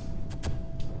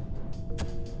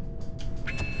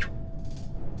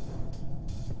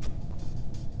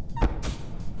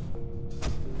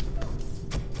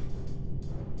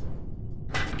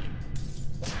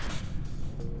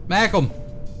 Mack 'em!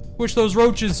 Push those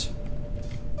roaches!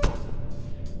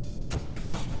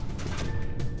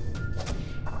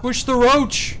 Push the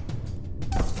roach!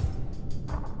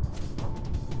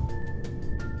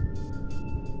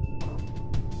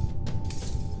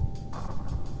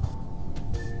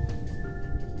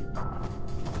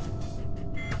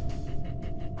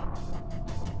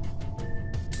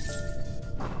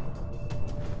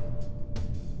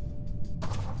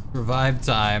 Revive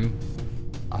time.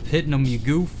 I'm hitting them, you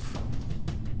goof.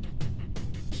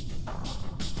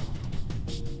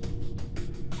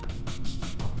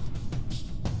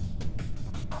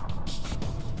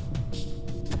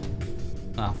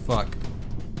 Ah, fuck.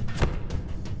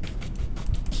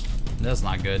 That's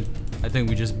not good. I think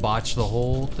we just botched the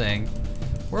whole thing.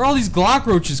 Where all these Glock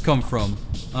roaches come from?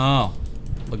 Oh,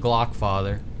 the Glock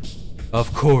father.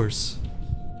 Of course.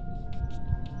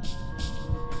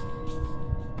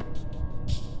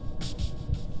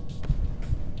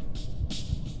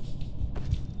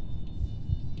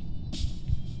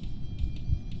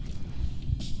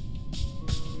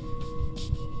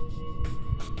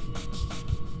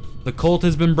 The cult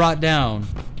has been brought down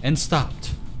and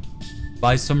stopped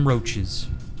by some roaches.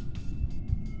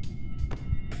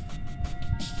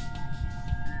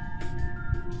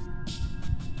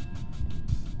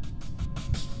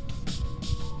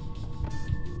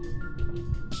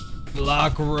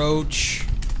 Glock roach.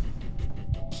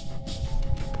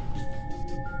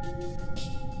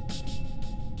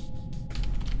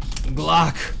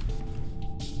 Glock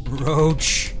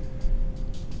roach.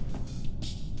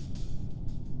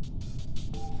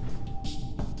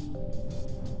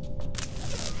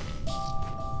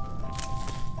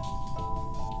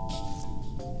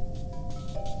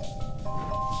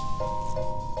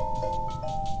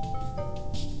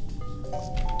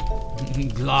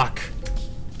 Glock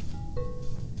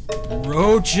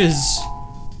roaches.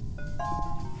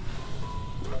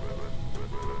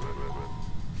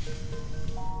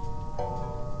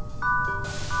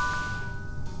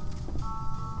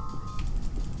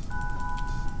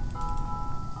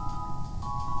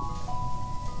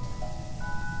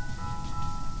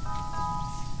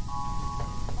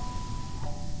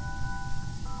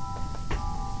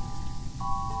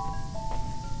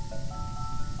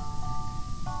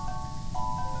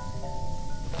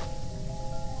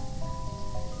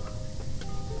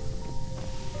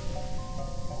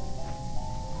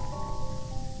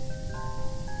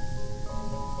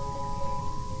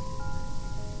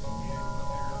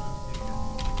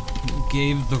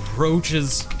 Gave the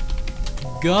roaches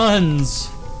guns.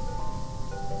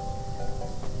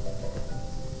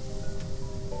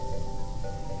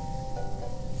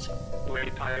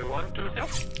 Wait, I want to help.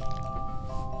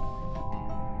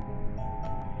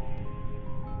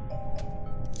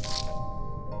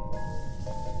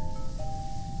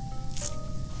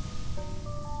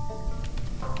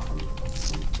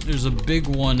 There's a big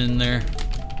one in there.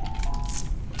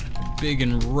 Big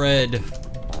and red.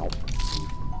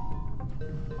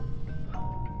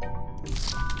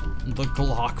 The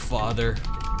Glock father.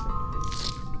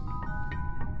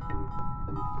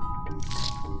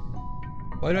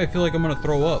 Why do I feel like I'm gonna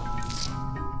throw up?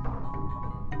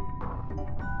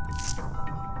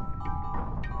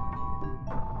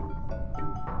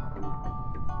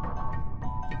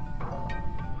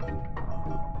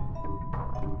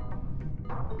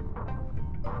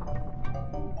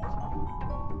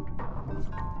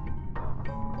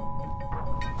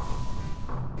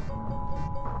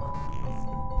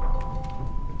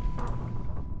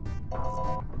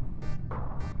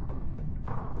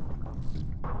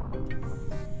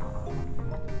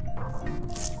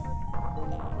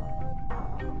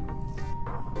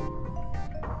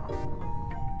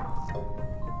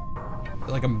 I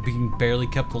feel like I'm being barely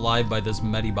kept alive by this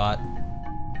Medibot.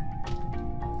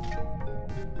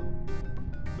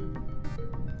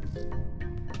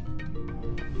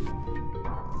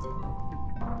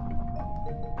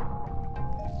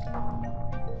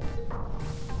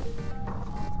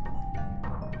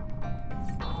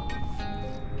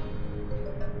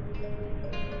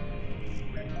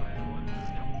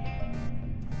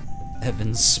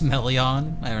 Evan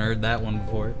Smellion? I haven't heard that one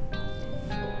before.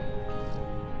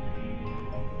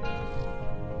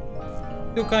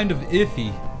 Feel kind of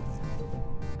iffy.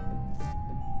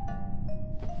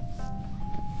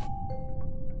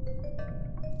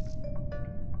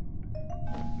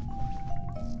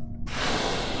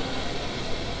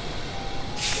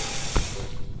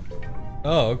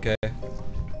 Oh, okay.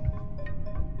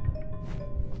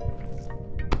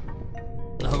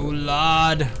 Oh,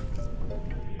 Lord.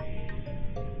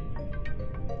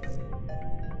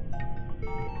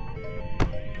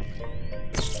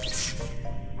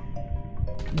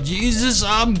 Jesus,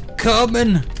 I'm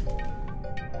coming.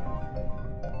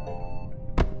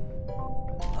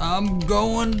 I'm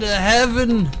going to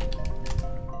heaven. I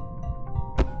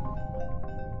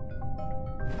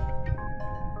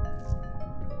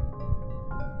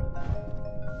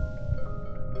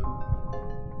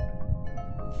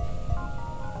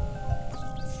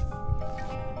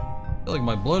feel like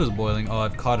my blood is boiling. Oh,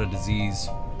 I've caught a disease.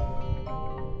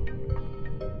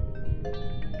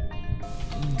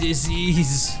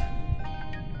 Disease.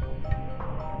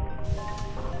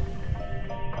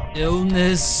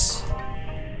 Illness.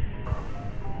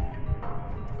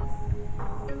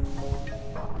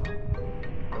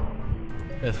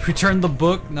 Return the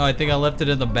book? No, I think I left it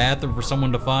in the bathroom for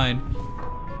someone to find.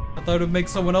 I thought it would make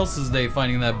someone else's day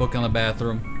finding that book in the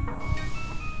bathroom.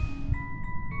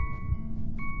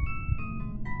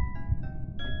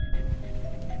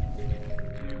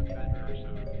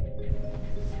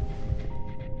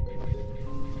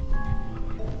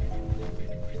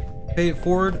 Pay it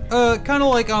forward? Kinda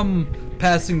like I'm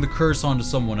passing the curse on to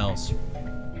someone else.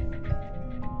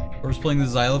 Whoever's playing the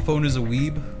xylophone is a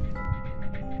weeb.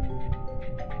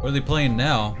 What are they playing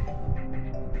now?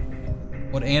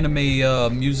 What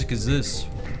anime music is this?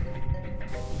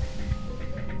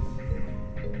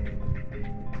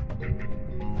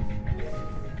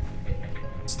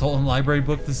 Stolen library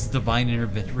book? This is divine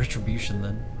retribution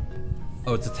then.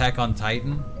 Oh, it's Attack on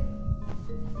Titan?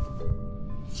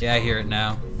 Yeah, I hear it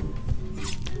now.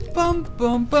 Bum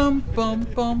bum bum bum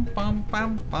bum bum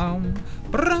bum bum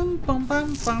bum bum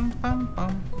bum bum bum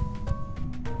bum.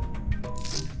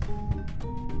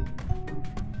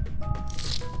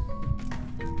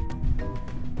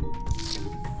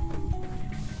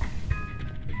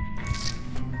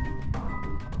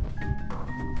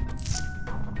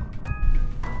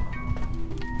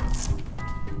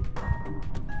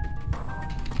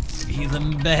 He's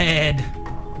in bed.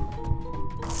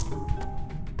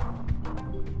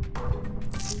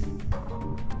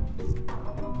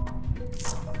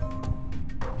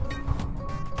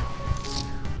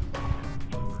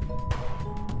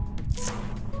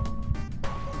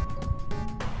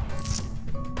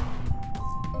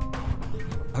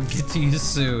 I'll get to you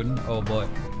soon. Oh boy.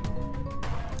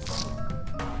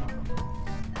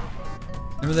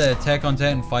 Remember that Attack on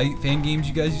Titan fight fan games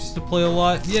you guys used to play a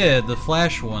lot? Yeah, the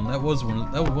Flash one. That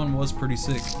one was pretty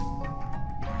sick.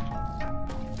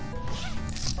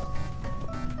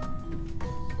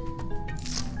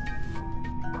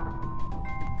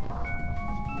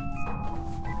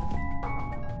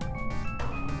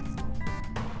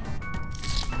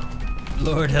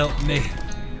 Lord help me.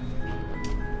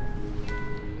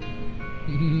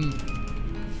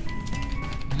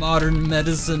 Modern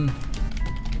medicine.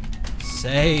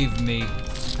 Save me.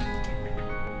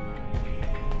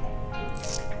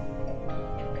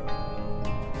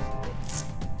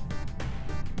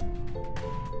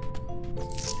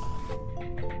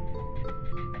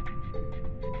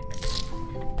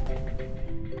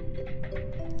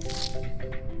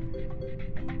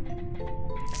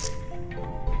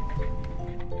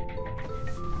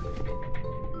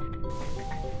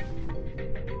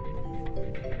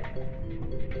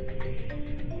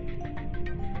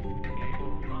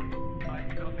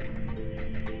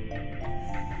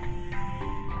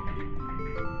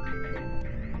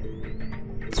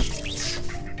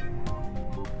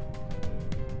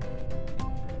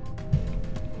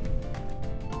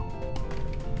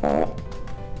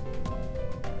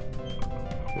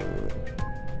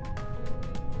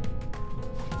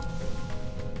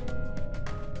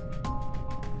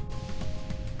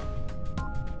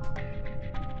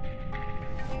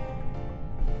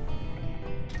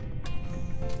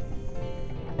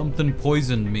 Something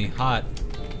poisoned me hot.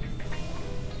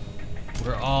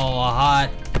 We're all hot.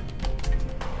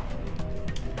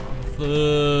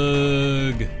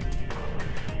 Thug.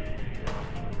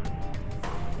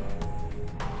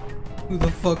 Who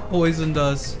the fuck poisoned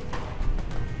us?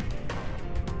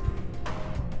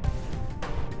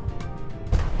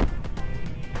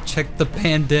 Check the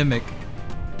pandemic.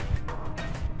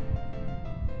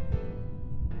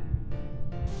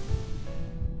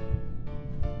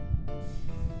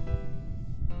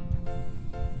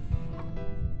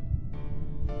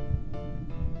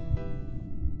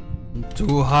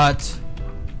 Too hot.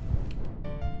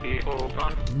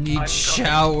 Need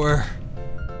shower.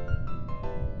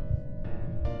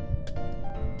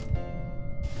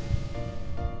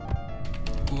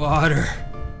 Water.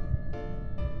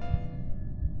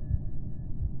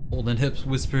 Golden Hips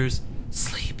whispers,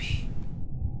 sleepy.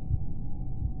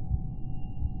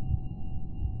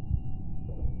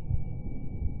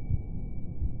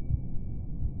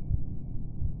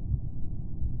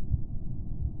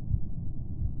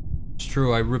 It's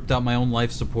true, I ripped out my own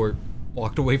life support,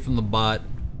 walked away from the bot.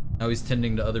 Now he's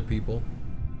tending to other people.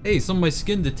 Hey, some of my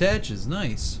skin detaches,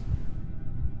 nice.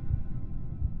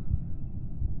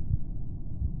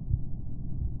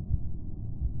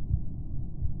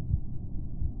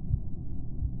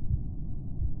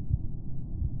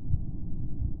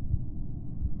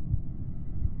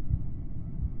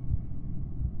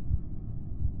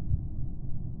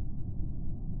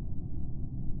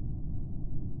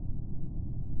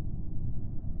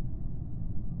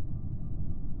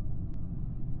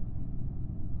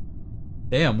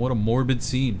 Damn, what a morbid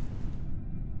scene.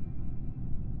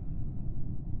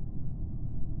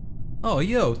 Oh,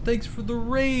 yo, thanks for the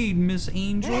raid, Miss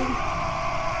Angel.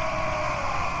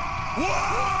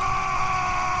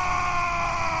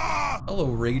 Hello,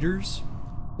 raiders.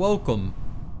 Welcome.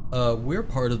 We're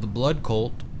part of the blood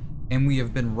cult, and we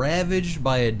have been ravaged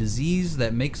by a disease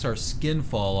that makes our skin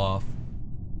fall off.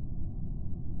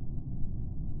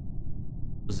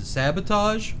 Was it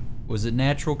sabotage? Was it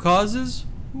natural causes?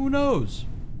 Who knows?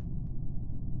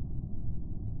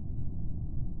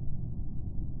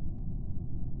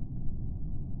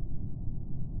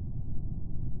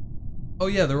 Oh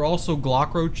yeah, there are also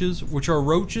Glock roaches, which are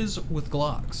roaches with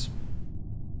Glocks.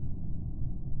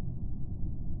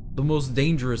 The most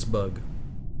dangerous bug.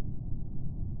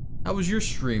 How was your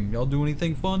stream? Y'all do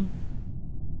anything fun?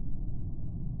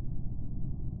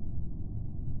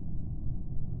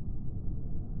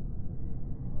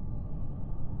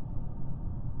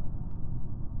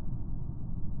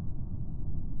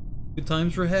 Good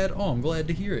times were had? Oh, I'm glad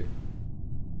to hear it.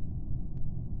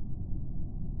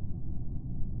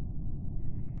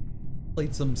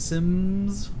 Played some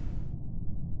Sims.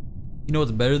 You know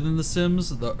what's better than the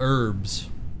Sims? The Herbs.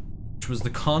 Which was the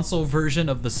console version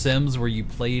of the Sims where you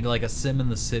played like a sim in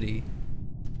the city.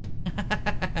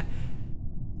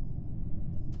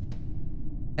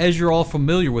 As you're all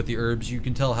familiar with the Herbs, you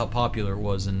can tell how popular it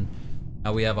was and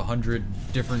how we have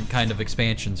 100 different kind of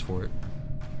expansions for it.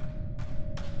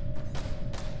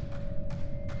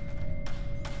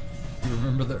 You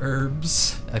remember the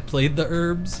Herbs? I played the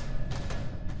Herbs.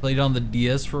 Played on the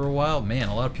DS for a while. Man,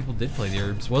 a lot of people did play the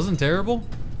Herbs. Wasn't terrible.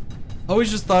 I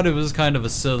always just thought it was kind of a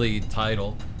silly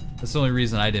title. That's the only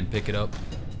reason I didn't pick it up.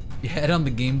 You had it on the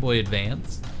Game Boy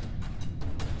Advance.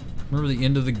 Remember the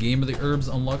end of the game of the Herbs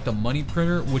unlocked a money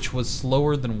printer, which was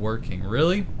slower than working.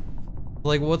 Really?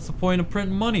 Like, what's the point of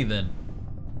printing money then?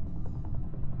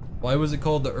 Why was it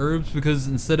called the Herbs? Because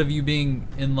instead of you being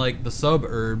in like the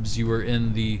suburbs, you were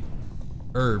in the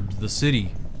Herbs, the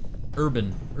city.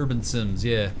 Urban Sims,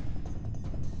 yeah.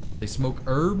 They smoke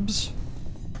herbs?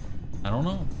 I don't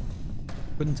know.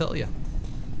 Couldn't tell you.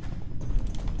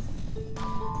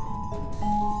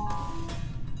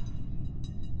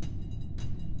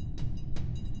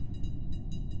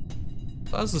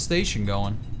 How's the station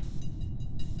going?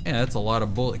 Yeah, that's a lot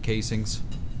of bullet casings.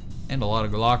 And a lot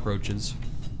of Glock roaches.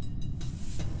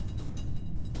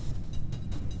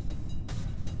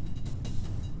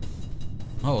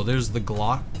 Oh, there's the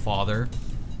Glock father.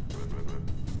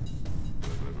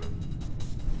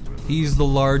 He's the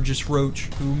largest roach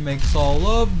who makes all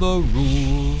of the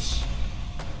rules.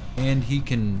 And he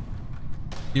can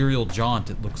serial jaunt,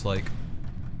 it looks like.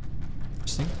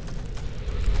 Interesting.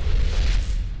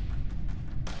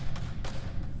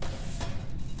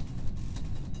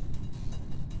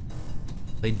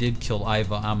 They did kill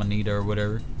Iva Amanita or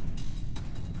whatever.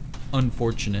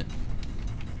 Unfortunate.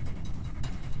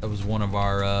 That was one of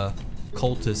our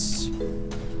cultists.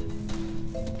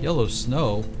 Yellow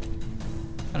Snow?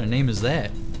 What kind of name is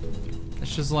that?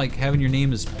 That's just like having your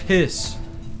name as Piss.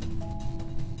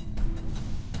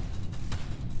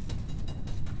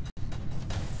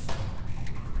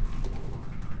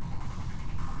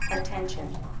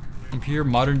 Attention. If your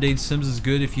modern day Sims is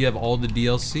good if you have all the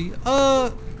DLC.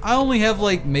 I only have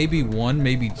like maybe one,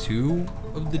 maybe two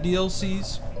of the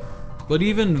DLCs. But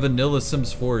even vanilla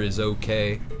Sims 4 is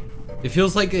okay. It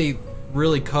feels like they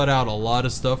really cut out a lot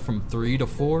of stuff from 3 to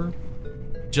 4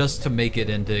 just to make it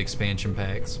into expansion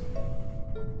packs.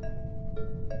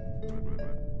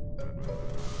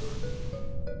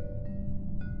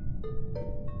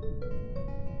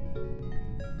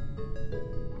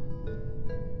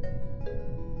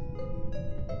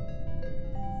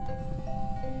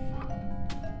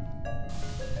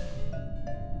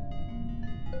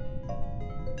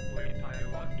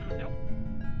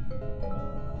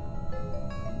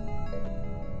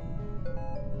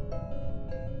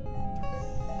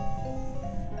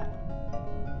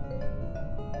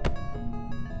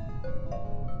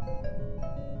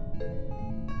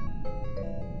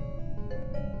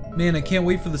 Man, I can't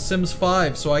wait for The Sims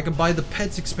 5 so I can buy the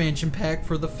Pets expansion pack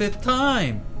for the 5th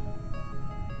time!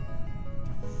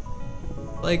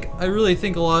 Like, I really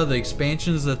think a lot of the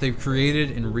expansions that they've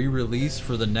created and re-released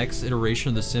for the next iteration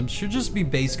of The Sims should just be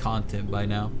base content by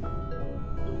now.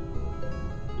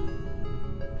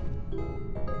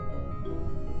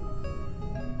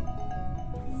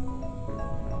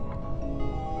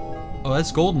 Oh,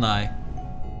 that's GoldenEye.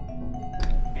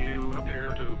 You appear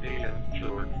to be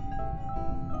insured.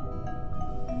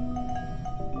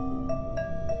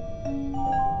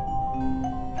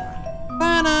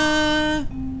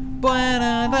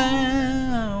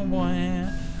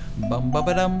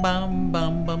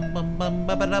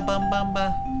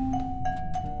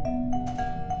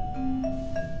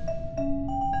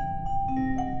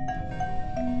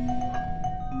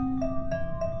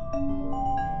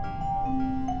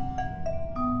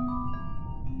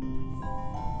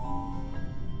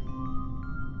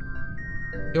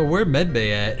 Yo, where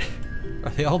Medbay at? Are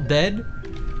they all dead?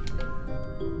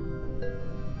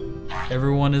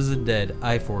 Everyone is dead.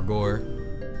 I forgore.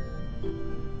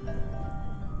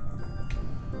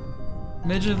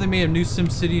 Imagine if they made a new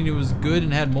SimCity and it was good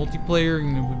and had multiplayer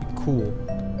and it would be cool.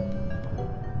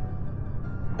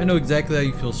 I know exactly how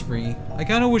you feel, Springy. I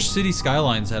kinda wish City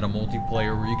Skylines had a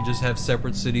multiplayer where you could just have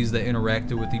separate cities that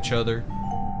interacted with each other.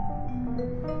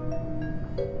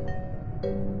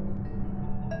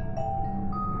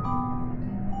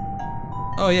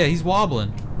 Oh yeah, he's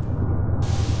wobbling.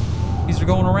 He's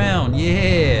going around,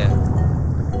 yeah.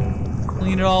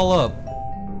 Clean it all up.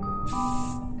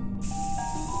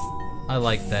 I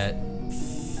like that.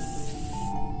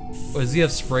 Oh, does he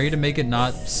have spray to make it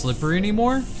not slippery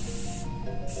anymore?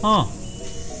 Huh.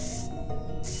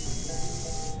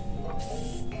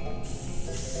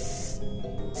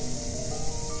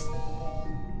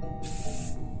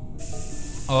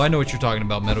 Oh, I know what you're talking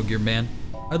about, Metal Gear Man.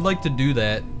 I'd like to do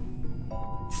that.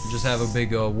 Just have a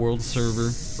big world server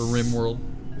for RimWorld.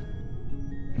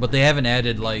 But they haven't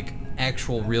added like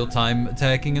actual real-time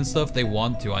attacking and stuff. They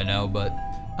want to, I know, but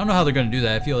I don't know how they're gonna do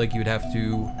that. I feel like you'd have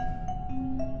to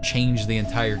change the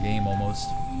entire game almost.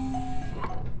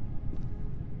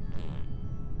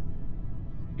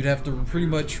 You'd have to pretty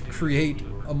much create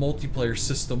a multiplayer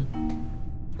system.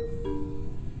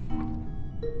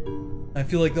 I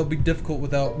feel like that'll be difficult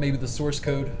without maybe the source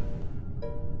code.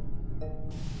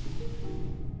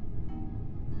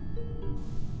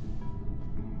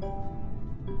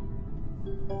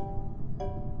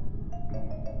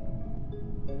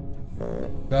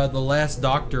 God, the last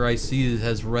doctor I see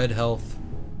has red health.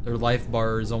 Their life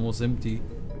bar is almost empty.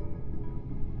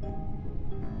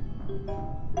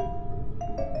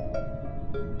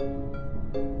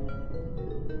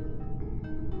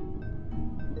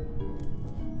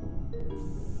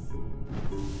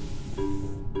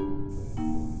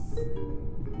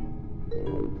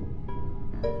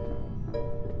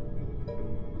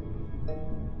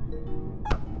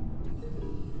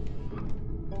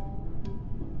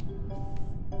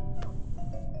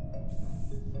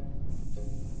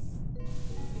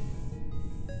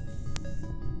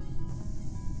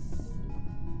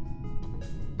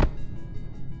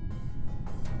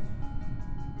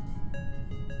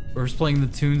 Whoever's playing the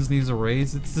tunes needs a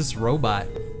raise. It's this robot.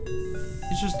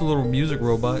 He's just a little music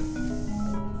robot.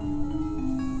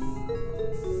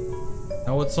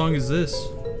 Now what song is this?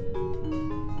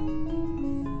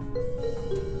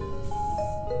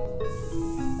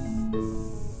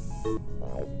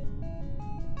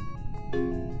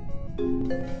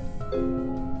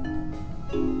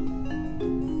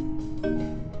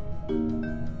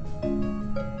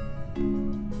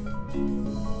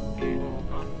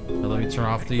 Turn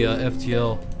off the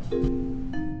FTL.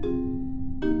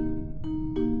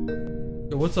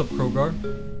 Yo, what's up, Krogar?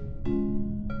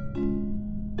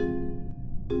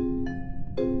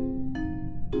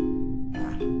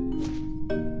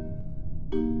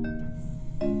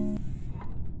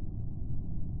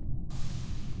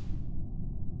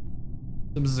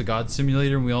 This is a god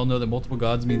simulator, and we all know that multiple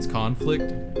gods means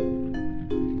conflict.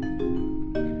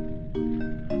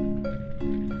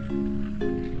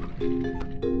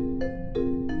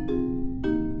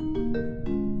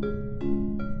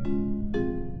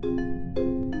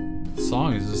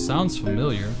 Sounds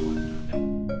familiar.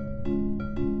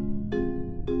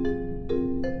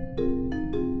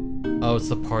 Oh, it's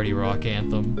the party rock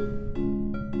anthem.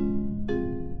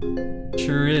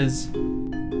 Sure is.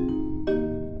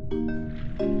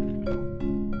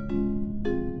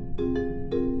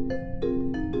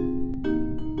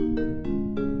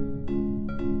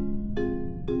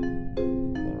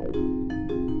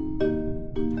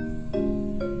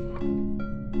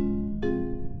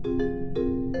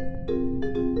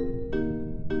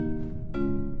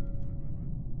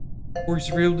 If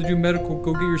you're able to do medical,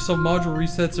 go get yourself module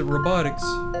resets at robotics.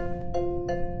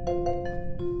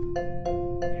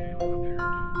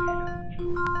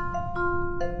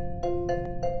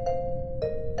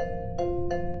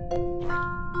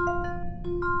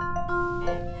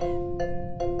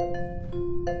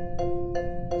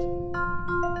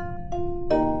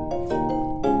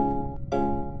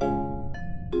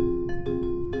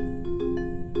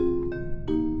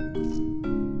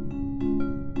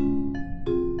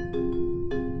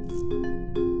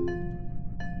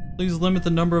 Please limit the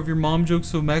number of your mom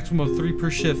jokes to a maximum of 3 per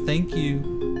shift. Thank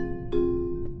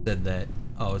you. Said that.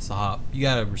 Oh, it's the hop. You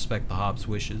gotta respect the hop's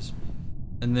wishes.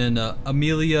 And then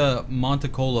Amelia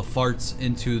Montecola farts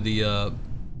into the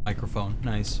microphone.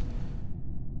 Nice.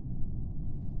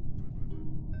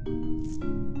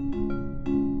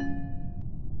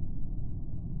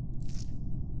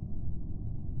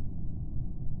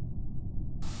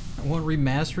 I want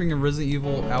remastering of Resident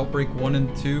Evil Outbreak 1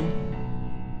 and 2.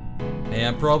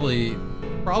 And probably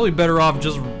better off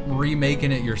just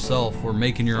remaking it yourself or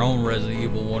making your own Resident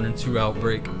Evil 1 and 2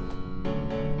 Outbreak.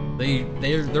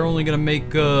 They're only gonna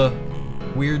make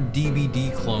weird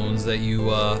DVD clones that you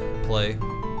play.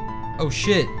 Oh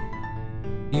shit!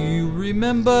 You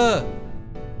remember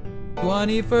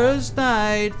 21st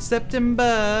night,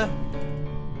 September.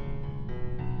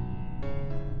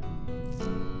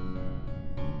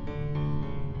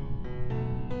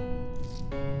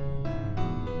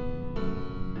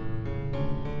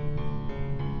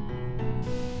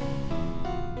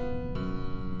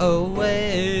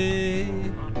 Away.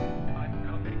 I'm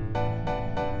coming.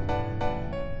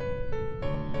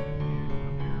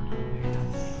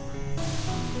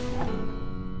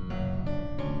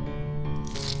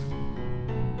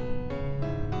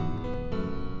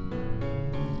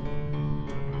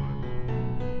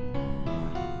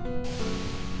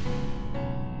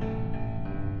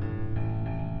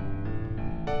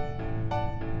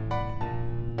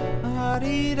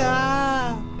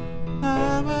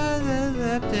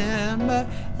 September,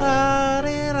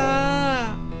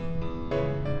 ah-dee-da.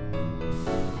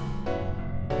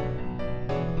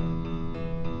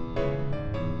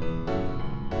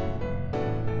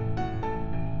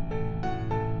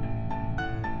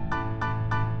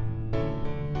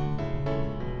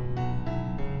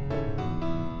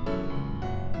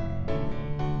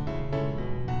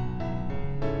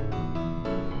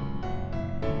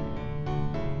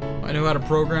 If I knew how to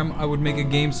program, I would make a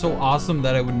game so awesome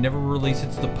that I would never release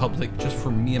it to the public, just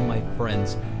for me and my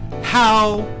friends.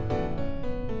 How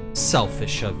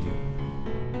selfish of you.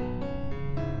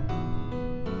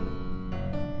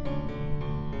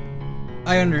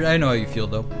 I know how you feel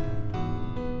though.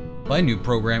 If I knew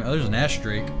program, oh, there's an ash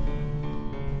drake.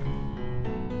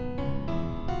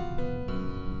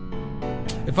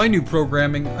 If I knew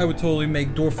programming, I would totally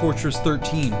make Dwarf Fortress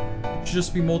 13. It should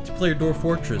just be multiplayer Dwarf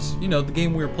Fortress. You know, the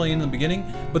game we were playing in the beginning,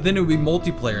 but then it would be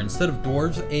multiplayer. Instead of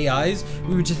dwarves, AIs,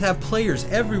 we would just have players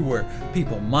everywhere.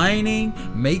 People mining,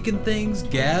 making things,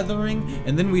 gathering,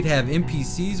 and then we'd have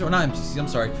NPCs, or not NPCs, I'm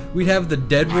sorry. We'd have the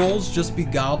dead rolls just be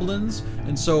goblins,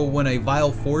 and so when a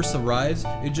vile force arrives,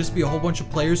 it'd just be a whole bunch of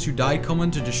players who died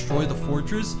coming to destroy the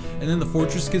fortress, and then the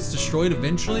fortress gets destroyed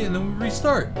eventually, and then we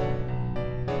restart.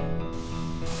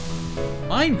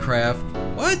 Minecraft?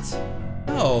 What?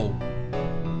 No.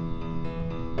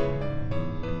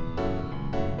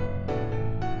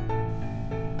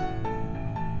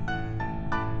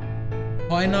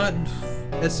 Why not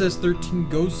SS13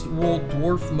 Ghost World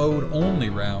Dwarf Mode only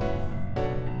round?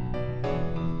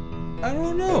 I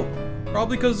don't know.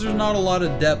 Probably because there's not a lot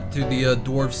of depth to the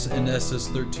dwarfs in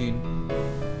SS13.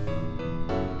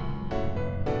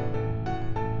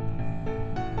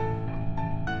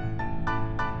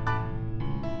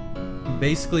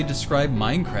 Basically described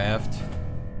Minecraft.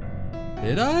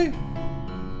 Did I?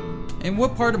 In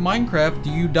what part of Minecraft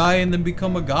do you die and then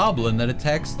become a goblin that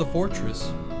attacks the fortress?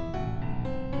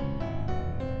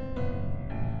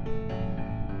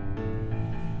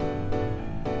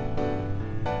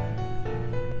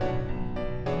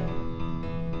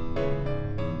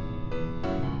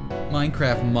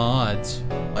 Minecraft mods.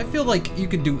 I feel like you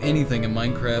could do anything in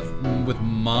Minecraft with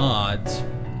mods.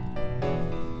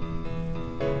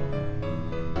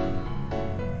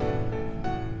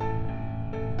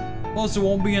 Plus, it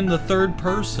won't be in the third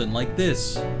person like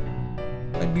this.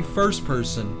 I'd be first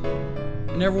person.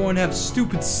 And everyone have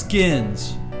stupid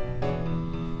skins.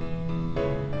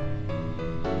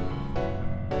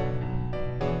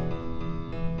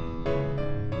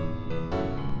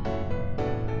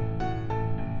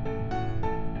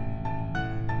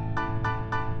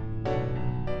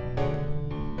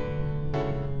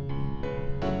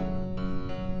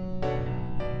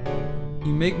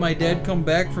 You make my dad come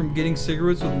back from getting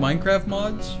cigarettes with Minecraft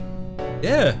mods?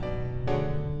 Yeah.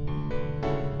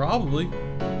 Probably.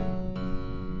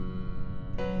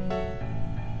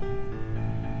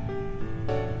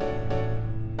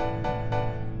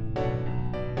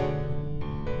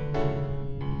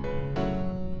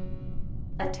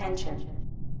 Attention.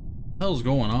 What the hell's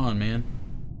going on, man?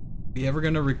 You ever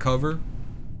gonna recover?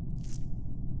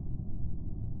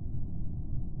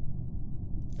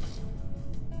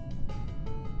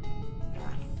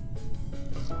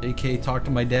 AK talked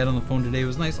to my dad on the phone today. It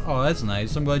was nice. Oh, that's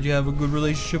nice. I'm glad you have a good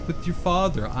relationship with your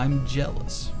father. I'm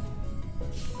jealous.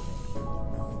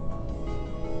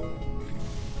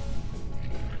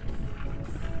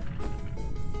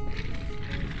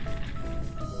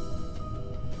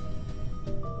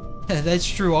 That's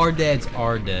true. Our dads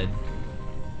are dead.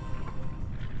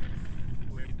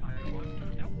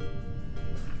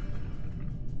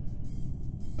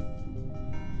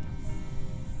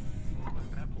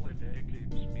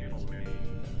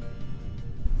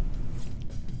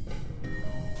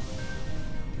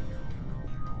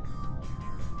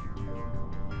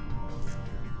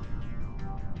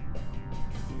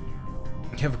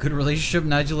 You have a good relationship,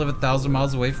 now you live 1,000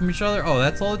 miles away from each other? Oh,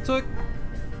 that's all it took?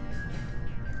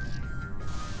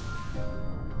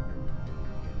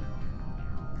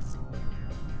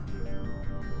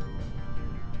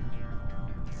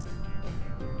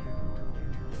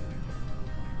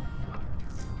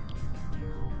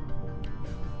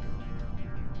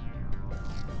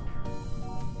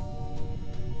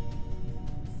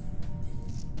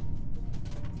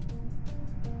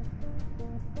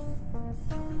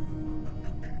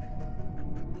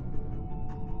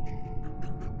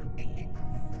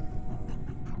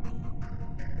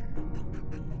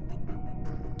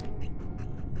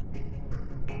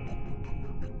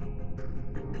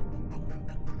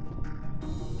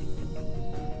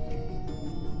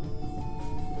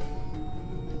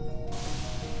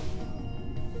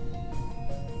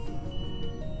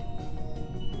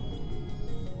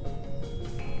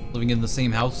 Living in the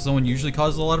same house with someone usually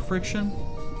causes a lot of friction.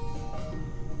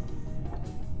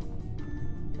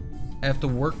 I have to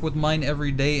work with mine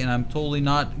every day, and I'm totally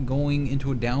not going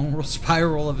into a downward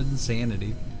spiral of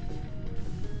insanity.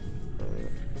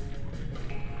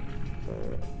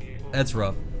 That's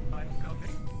rough. I'm coming.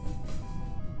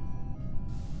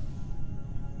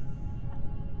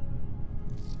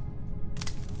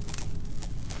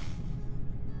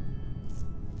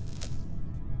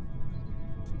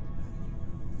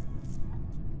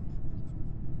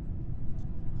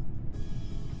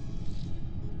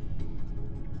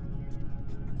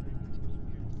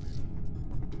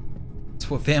 That's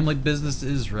what family business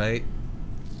is, right?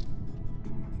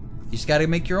 You just gotta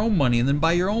make your own money and then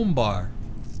buy your own bar.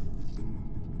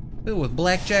 Filled with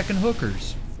blackjack and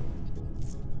hookers.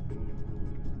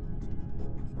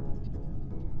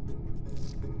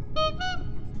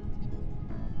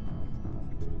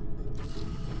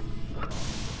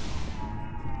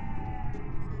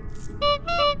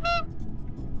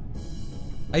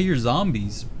 I hear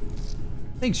zombies.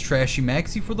 Thanks, Trashy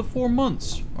Maxie, for the 4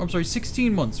 months. Oh, I'm sorry,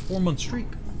 16 months, 4-month streak.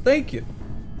 Thank you.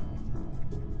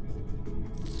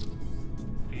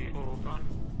 Hold on.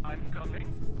 I'm coming.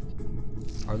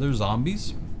 Are there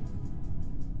zombies?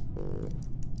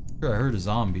 Sure, I heard a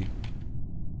zombie.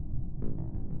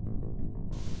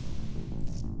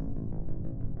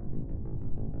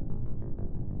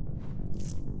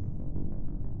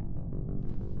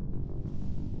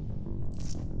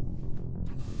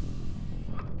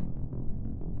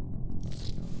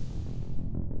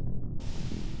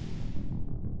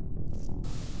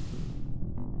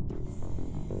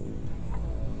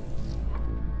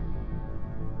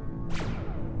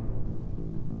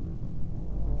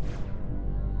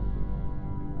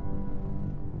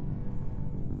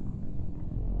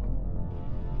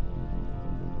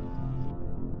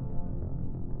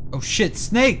 Oh shit,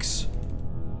 snakes!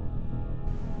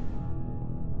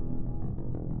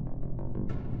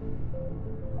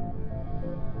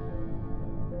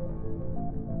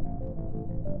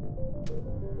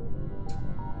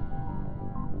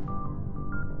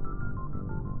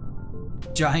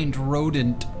 Giant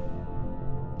rodent.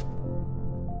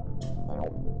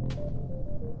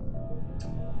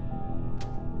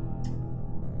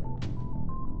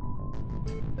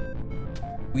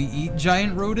 We eat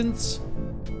giant rodents?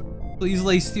 Please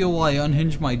lay steel while I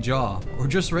unhinge my jaw, or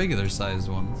just regular sized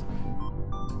ones.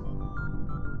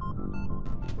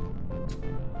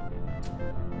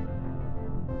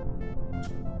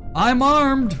 I'm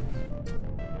armed!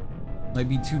 Might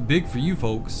be too big for you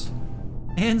folks.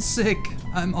 And sick.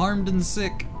 I'm armed and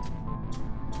sick.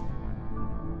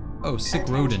 Oh, sick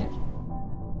rodent.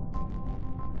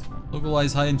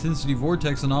 Localized high intensity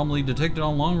vortex anomaly detected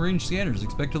on long range scanners.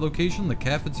 Expected location, the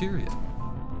cafeteria.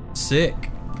 Sick.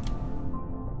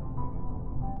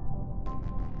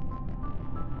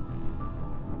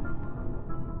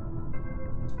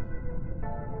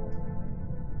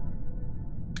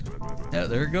 Yeah,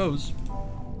 there it goes.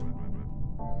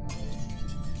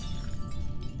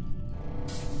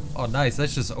 Oh, nice.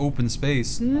 That's just open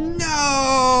space.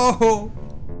 No!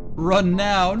 Run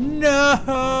now.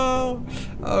 No!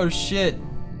 Oh, shit.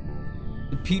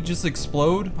 Did Pete just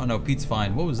explode? Oh, no, Pete's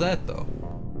fine. What was that, though?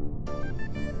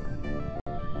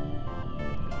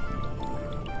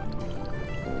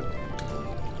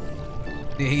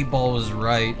 The 8-ball was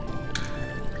right.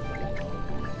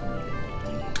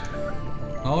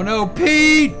 Oh no,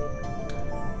 Pete!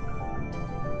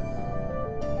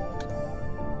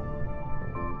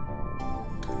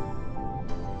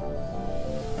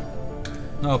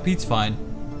 No, Pete's fine.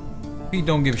 Pete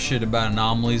don't give a shit about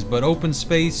anomalies, but open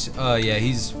space, yeah,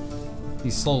 he's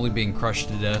slowly being crushed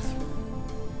to death.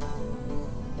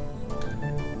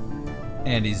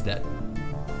 And he's dead.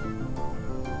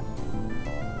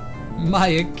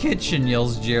 Maya Kitchen,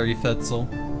 yells Jerry Fetzel.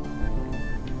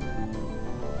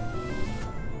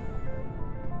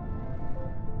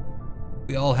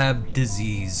 We all have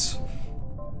disease.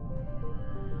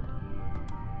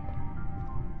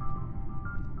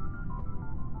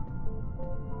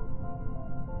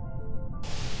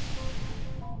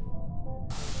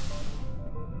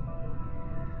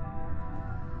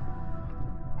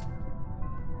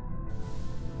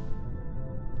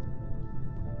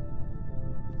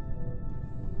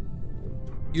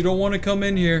 You don't want to come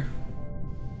in here.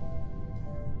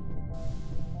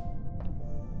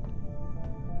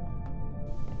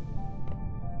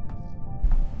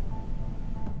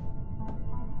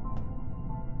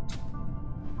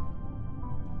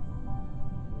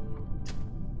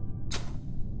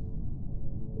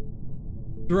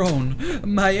 Drone,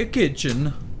 my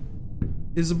kitchen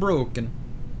is broken.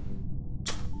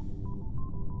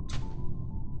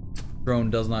 Drone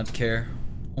does not care.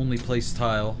 Only place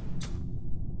tile.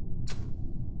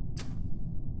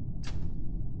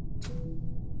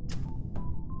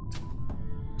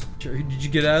 Jerry, did you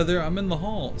get out of there? I'm in the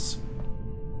halls.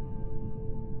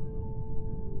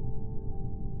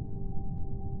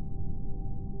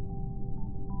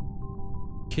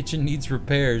 Kitchen needs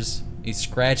repairs. He's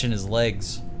scratching his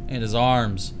legs and his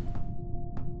arms.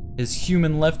 His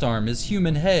human left arm, his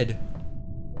human head.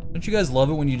 Don't you guys love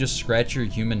it when you just scratch your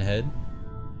human head?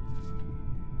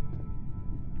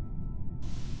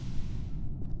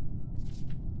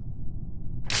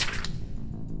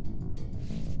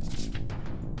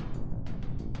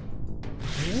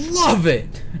 Love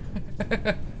it!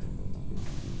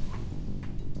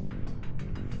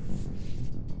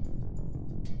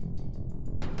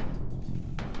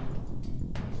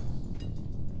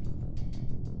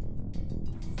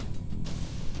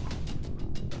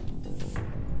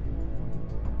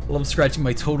 Love scratching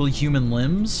my totally human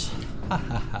limbs. Ha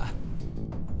ha ha.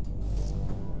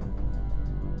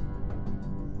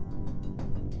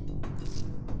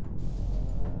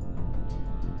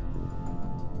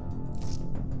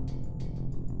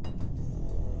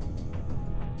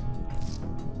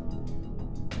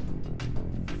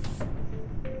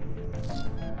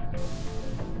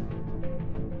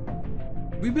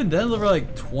 We've been dead for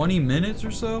like 20 minutes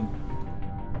or so.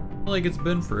 I feel like it's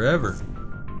been forever.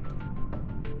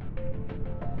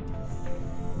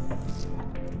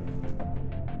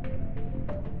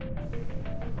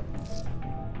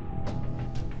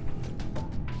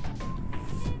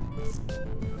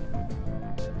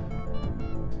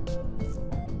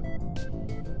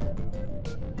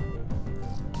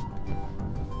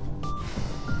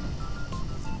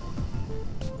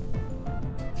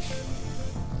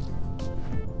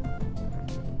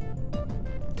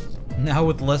 Now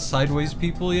with less sideways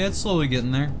people, yeah, it's slowly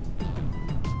getting there.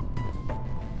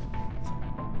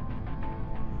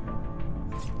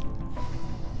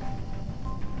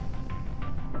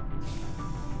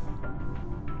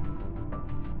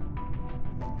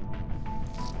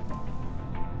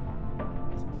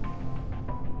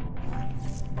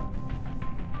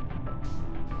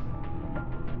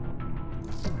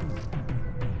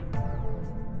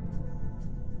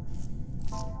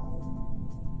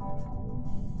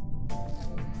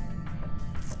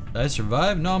 Did I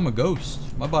survive? No, I'm a ghost.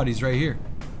 My body's right here.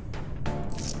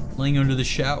 Laying under the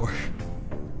shower.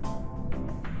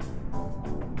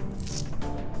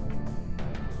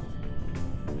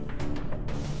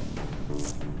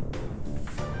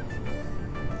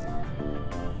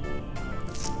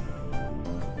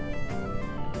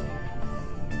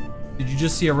 Did you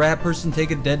just see a rat person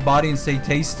take a dead body and say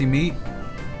tasty meat?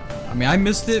 I mean, I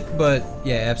missed it, but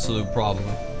yeah, absolute probably.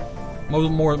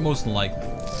 Most than likely.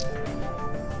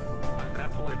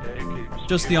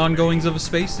 Just the ongoings of a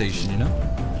space station, you know?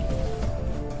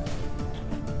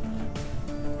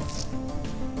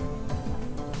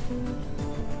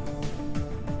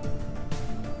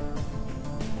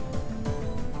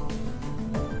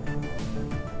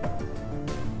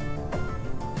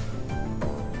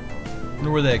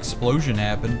 Wonder where the explosion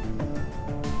happened.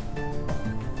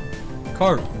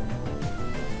 Cart.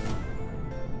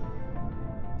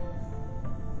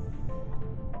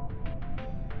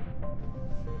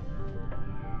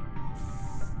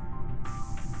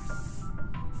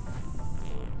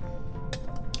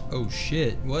 Oh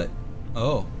shit, what?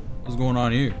 Oh, what's going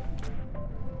on here?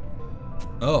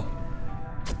 Oh.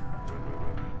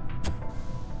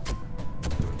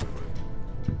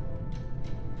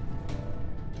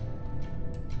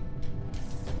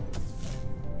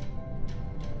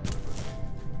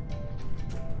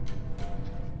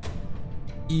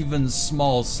 Even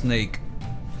small snake.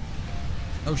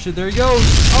 Oh shit, there he goes!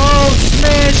 Oh,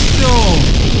 smashed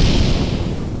him!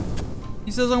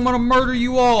 He says, I'm gonna murder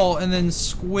you all, and then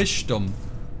squished them.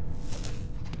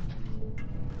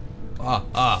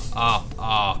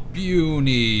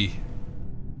 Puny.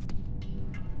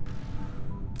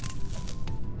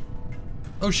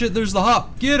 Oh shit, there's the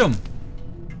hop. Get him!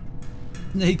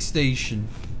 Snake Station.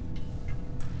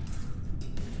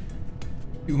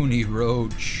 Puny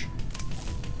Roach.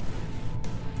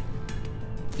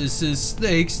 This is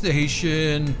Snake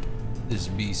Station. This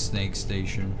be Snake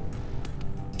Station.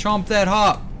 Chomp that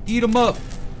hop. Eat him up.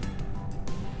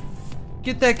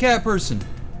 Get that cat person.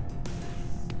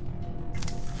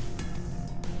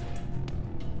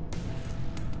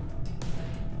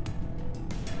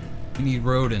 We need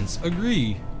rodents.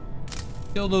 Agree.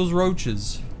 Kill those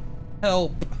roaches.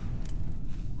 Help.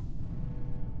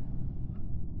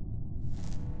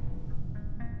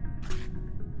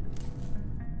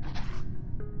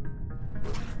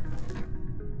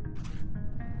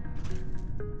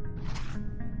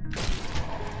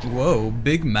 Whoa,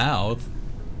 big mouth.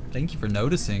 Thank you for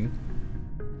noticing.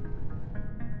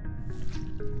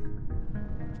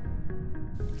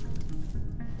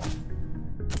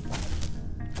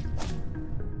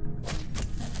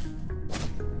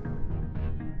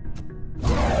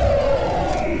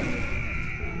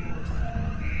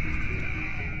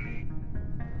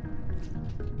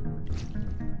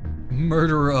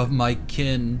 Murderer of my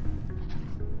kin.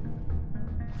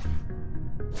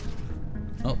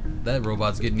 Oh, that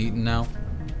robot's getting eaten now.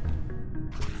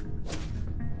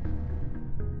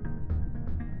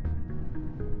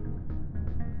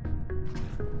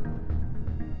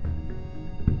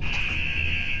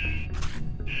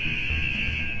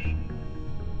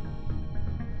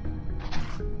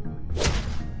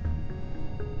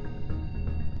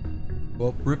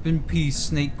 Well, rip in peace,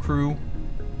 Snake Crew.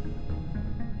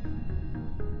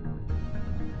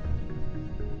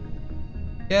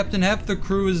 Captain, half the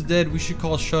crew is dead. We should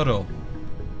call shuttle.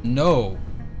 No.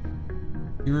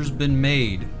 Cure's been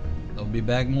made. They'll be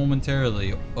back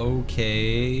momentarily.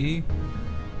 Okay.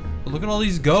 But look at all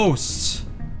these ghosts.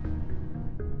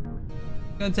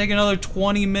 It's gonna take another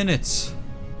 20 minutes.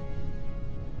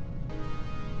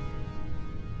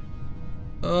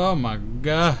 Oh my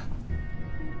god.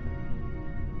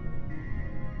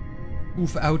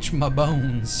 Oof, ouch, my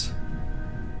bones.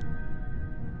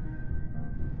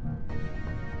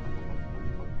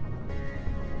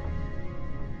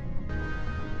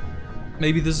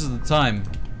 Maybe this is the time.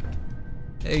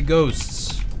 Hey,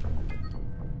 ghosts.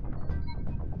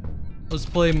 Let's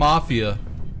play Mafia.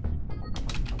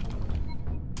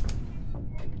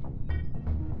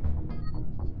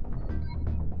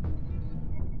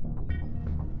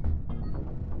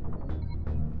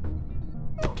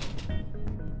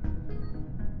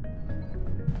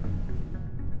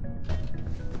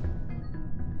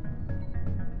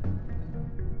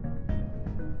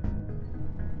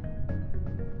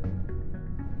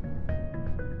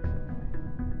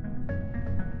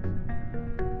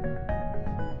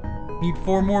 Need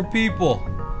 4 more people.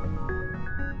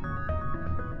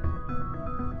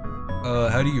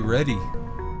 How do you ready?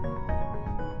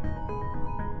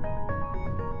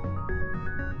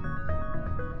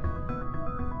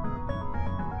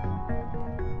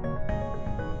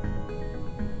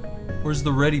 Where's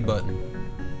the ready button?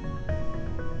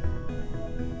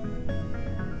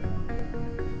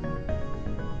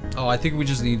 Oh, I think we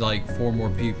just need like 4 more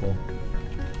people.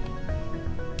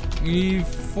 We need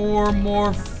 4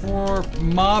 more for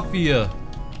Mafia.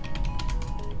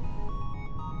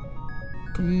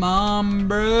 Come on,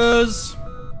 bros.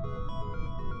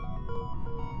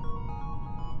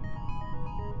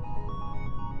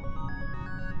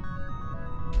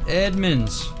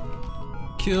 Edmonds.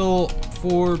 Kill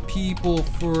 4 people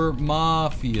for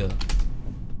Mafia.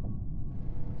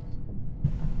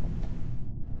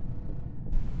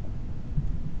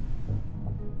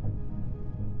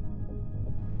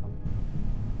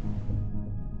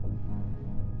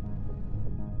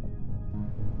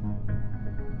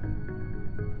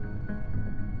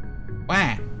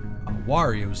 Wow.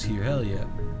 Wario's here, hell yeah.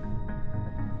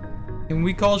 Can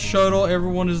we call shuttle?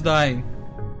 Everyone is dying.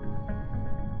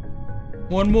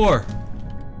 1 more.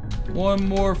 1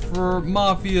 more for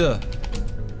Mafia.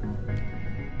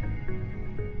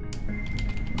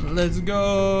 Let's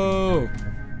go.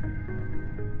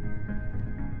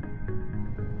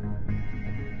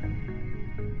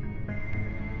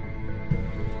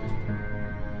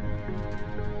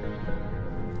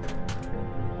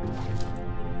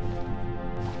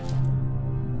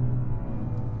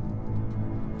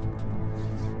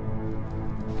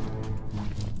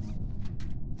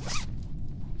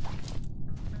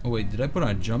 Oh wait, did I put on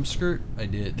a jump skirt? I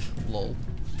did. Lol.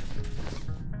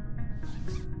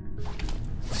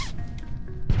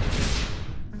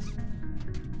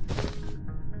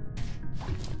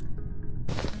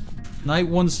 Night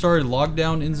 1 started.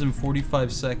 Lockdown ends in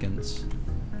 45 seconds.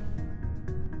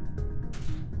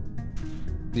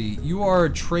 You are a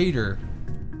traitor.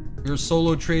 You're a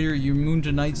solo trader. You're immune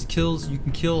to night's kills. You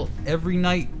can kill every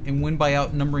night and win by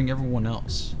outnumbering everyone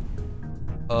else.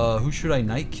 Who should I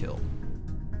night kill?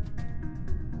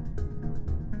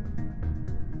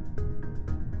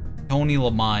 Tony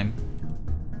Lamime.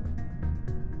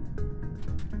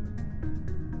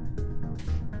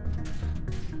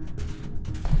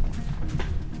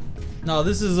 No,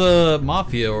 this is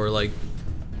Mafia, or like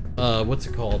what's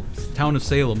it called? Town of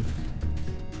Salem.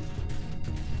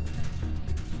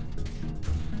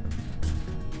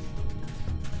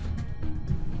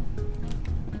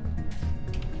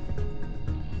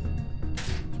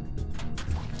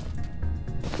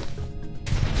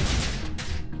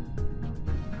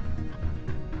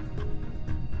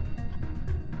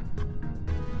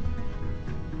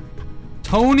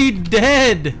 Tony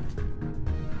dead!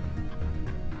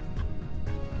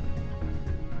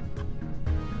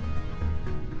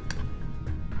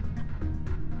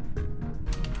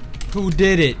 Who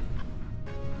did it?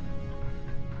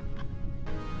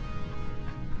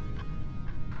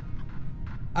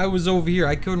 I was over here.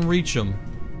 I couldn't reach him.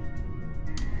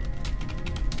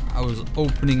 I was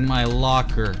opening my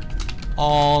locker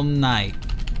all night.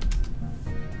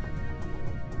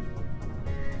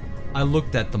 I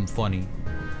looked at them funny.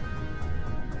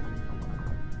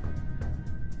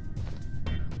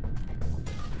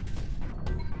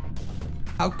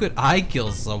 How could I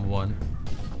kill someone?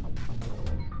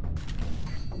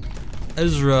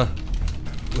 Ezra,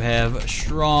 you have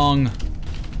strong,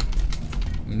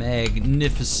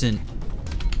 magnificent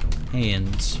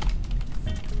hands.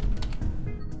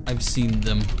 I've seen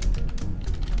them.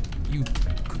 You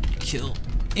could kill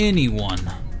anyone.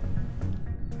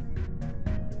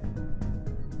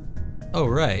 Oh,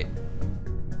 right.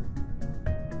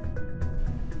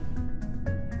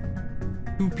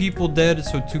 2 people dead,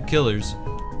 so 2 killers.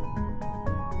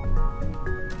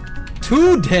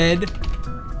 2 dead?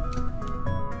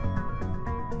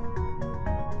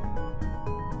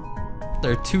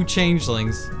 There are 2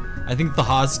 changelings. I think the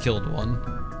Haas killed one.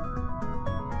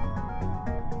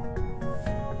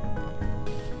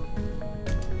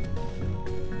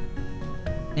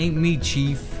 Ain't me,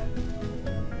 Chief.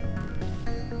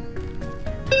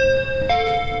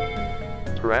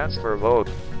 Transfer vote.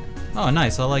 Oh,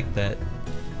 nice. I like that.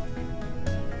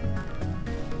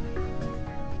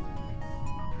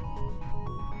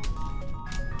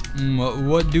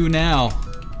 What do now?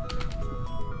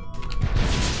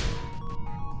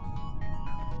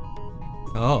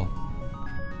 Oh.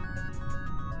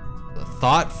 The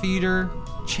Thought Feeder,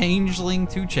 Changeling,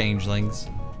 2 changelings.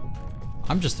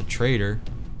 I'm just a traitor.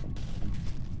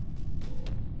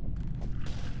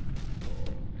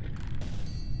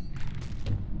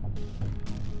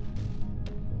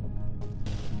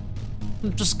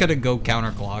 I'm just gonna go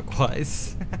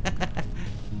counterclockwise.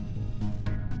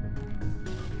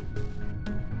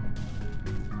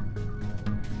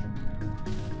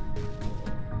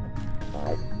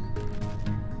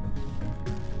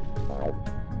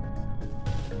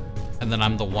 And then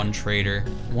I'm the one traitor.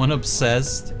 One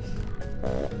obsessed.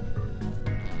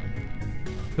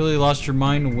 Really lost your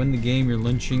mind to win the game, you're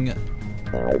lynching.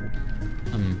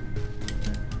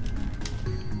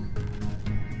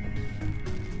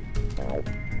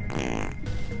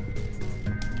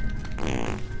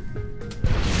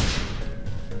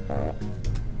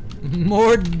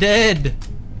 More dead!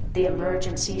 The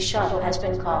emergency shuttle has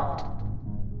been called.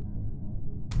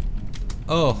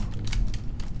 Oh.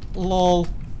 Lol.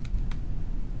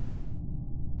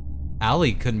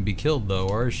 Allie couldn't be killed though,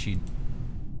 or is she?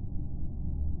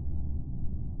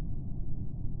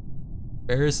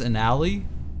 Ferris and Allie?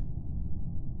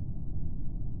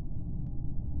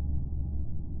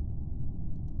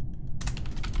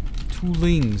 Two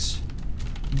lings.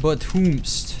 But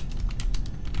whomst?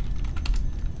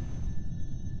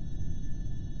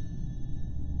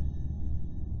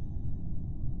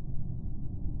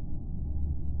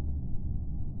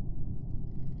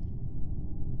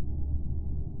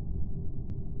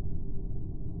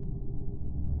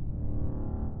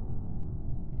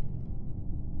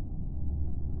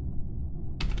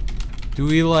 Do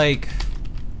we, like,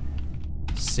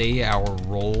 say our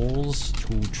roles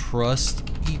to trust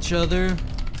each other?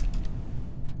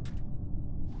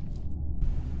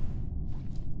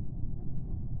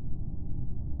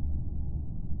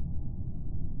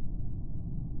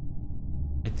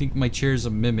 I think my chair's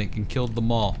a mimic and killed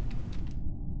them all.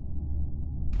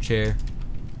 Chair.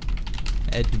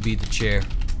 Had to be the chair.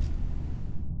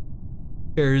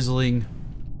 Chairsling.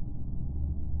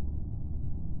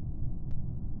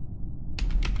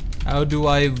 How do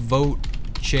I vote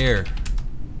chair?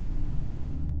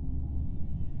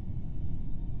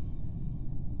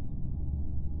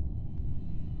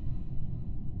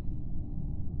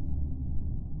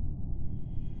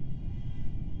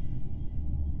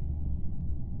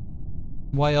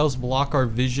 Why else block our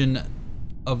vision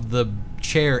of the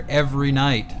chair every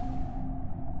night?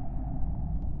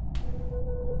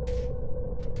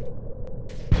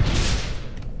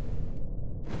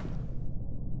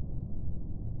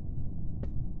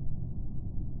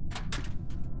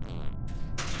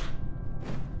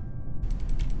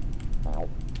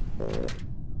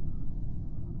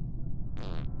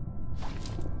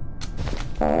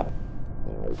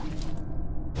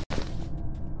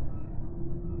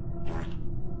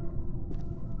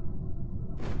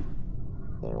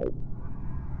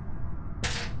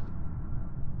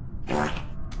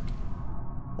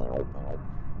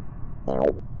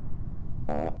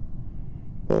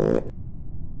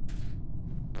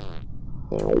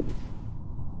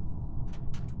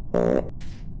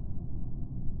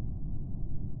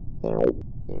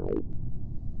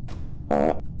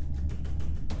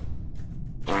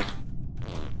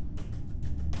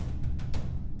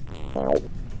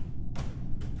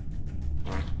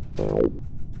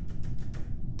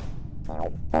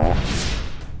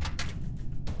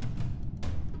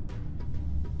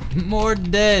 More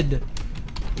dead.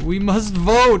 We must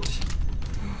vote,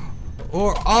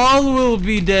 or all will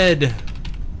be dead.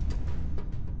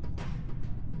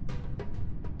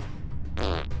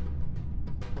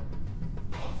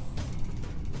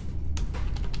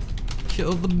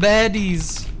 Kill the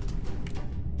baddies.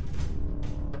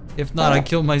 If not, I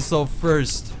kill myself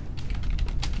first.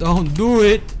 Don't do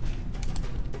it.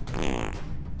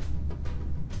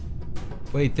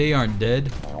 Wait, they aren't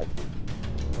dead.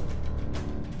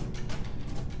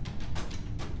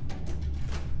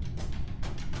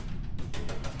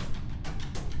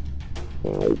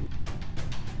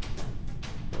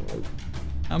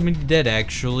 How many dead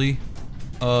actually?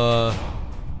 2,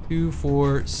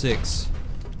 4, 6.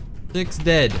 6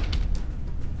 dead.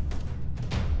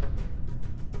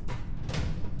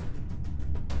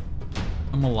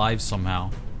 I'm alive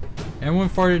somehow. Everyone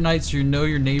fart at night so you know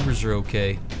your neighbors are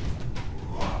okay.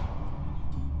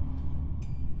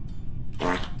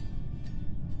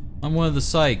 I'm one of the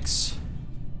psychs.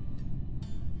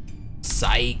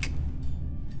 Psych.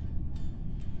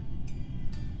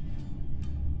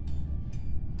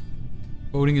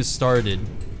 Voting has started.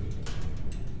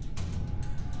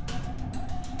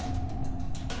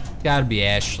 Gotta be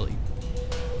Ashley.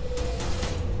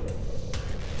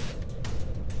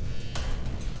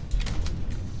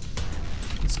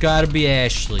 It's gotta be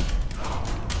Ashley.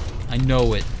 I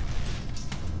know it.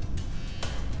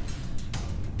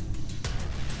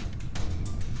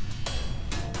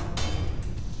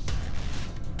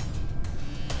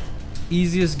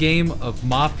 Easiest game of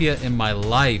Mafia in my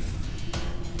life.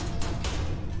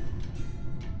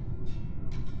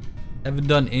 Haven't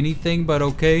done anything but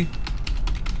okay.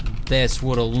 That's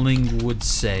what a ling would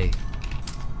say.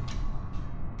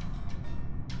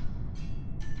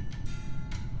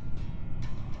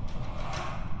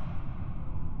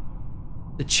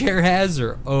 The chair has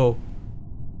her. Oh.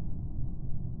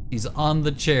 He's on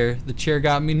the chair. The chair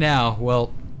got me now.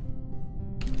 Well.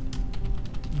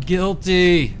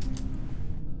 Guilty.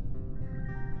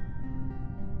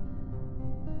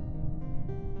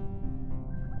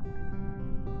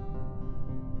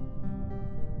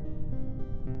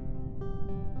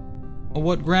 On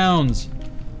what grounds?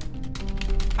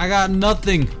 I got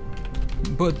nothing,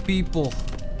 but people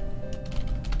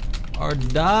are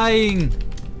dying.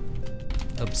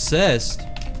 Obsessed.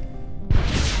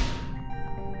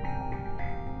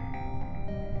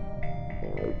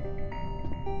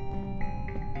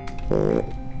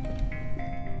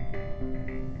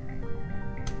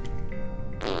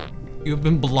 You have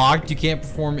been blocked. You can't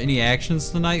perform any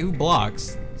actions tonight. Who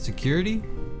blocks? Security?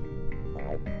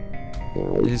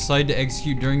 They decide to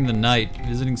execute during the night,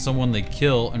 visiting someone they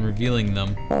kill and revealing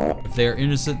them. If they are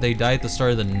innocent, they die at the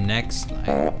start of the next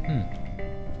night.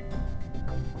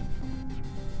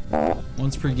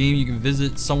 Once per game, you can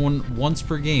visit someone once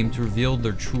per game to reveal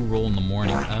their true role in the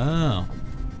morning. Oh.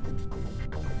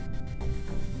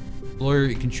 Lawyer,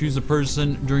 you can choose a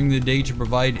person during the day to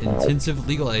provide intensive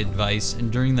legal advice,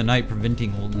 and during the night,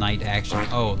 preventing night action.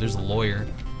 Oh, there's a lawyer.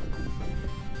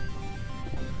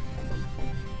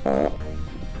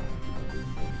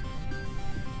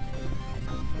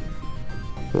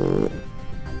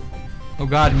 Oh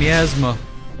god, miasma.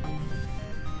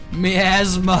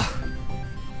 Miasma.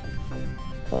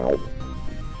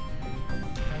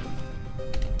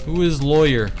 Who is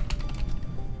lawyer?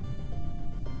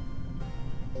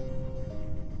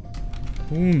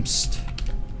 Oomst.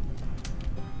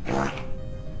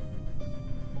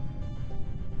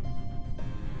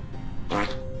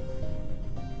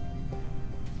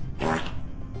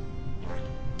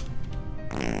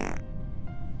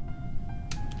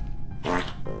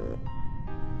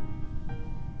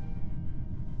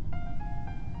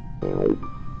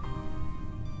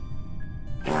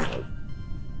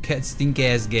 Cat stink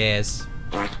ass gas.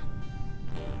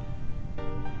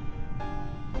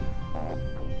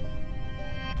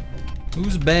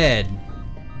 Who's bad?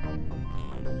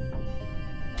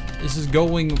 This is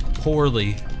going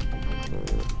poorly.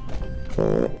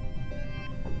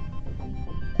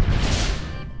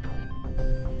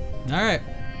 Alright.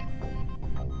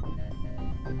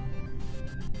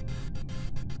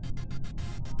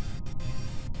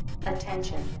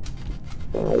 Attention.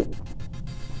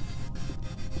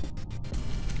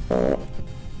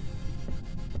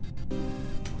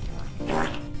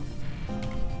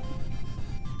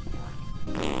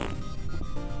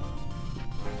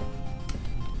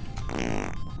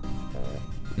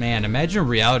 Man, imagine a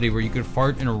reality where you could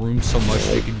fart in a room so much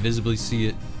that you could visibly see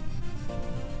it.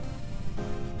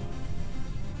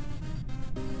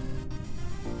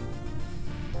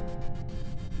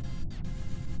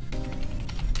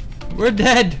 We're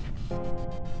dead!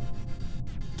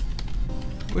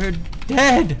 We're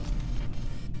dead!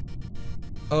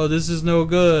 Oh, this is no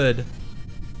good.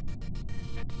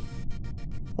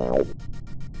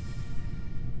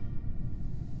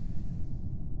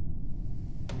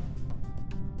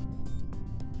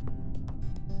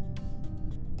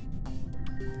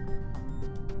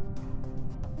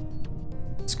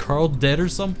 Is Carl dead or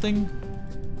something?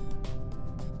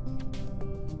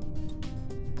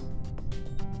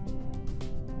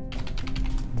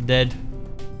 Dead.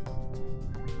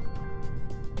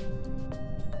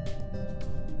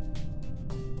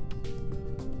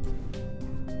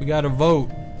 We gotta vote.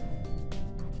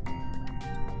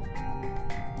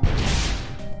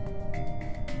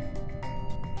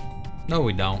 No,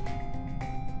 we don't.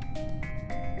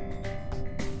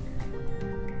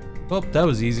 Well, that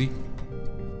was easy.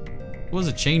 What does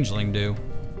a changeling do?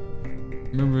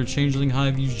 Remember a changeling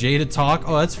hive use J to talk?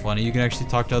 Oh, that's funny. You can actually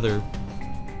talk to other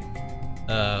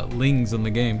lings in the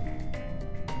game.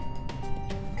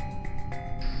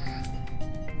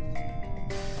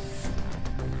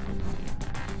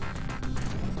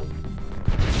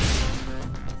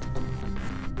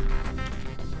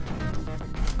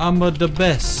 I'm the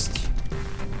best.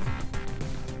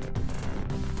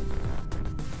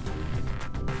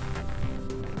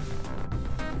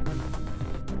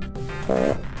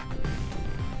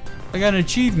 I got an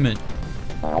achievement.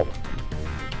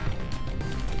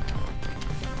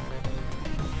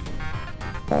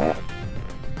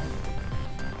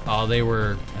 Oh, they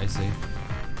were, I see.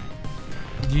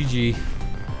 GG.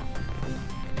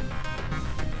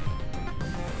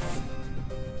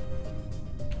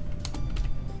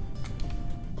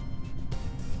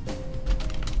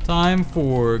 Time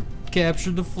for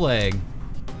capture the flag.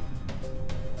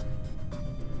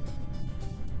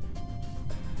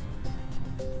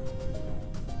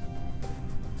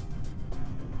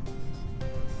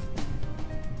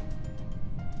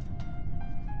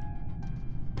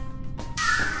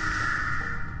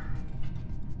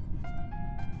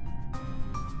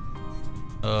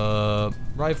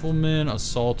 Rifleman,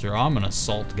 assaulter. I'm an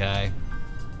assault guy.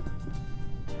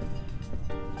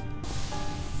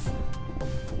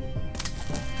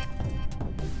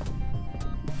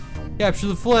 Capture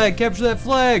the flag! Capture that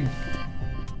flag!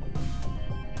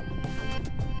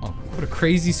 Oh, what a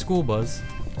crazy school buzz.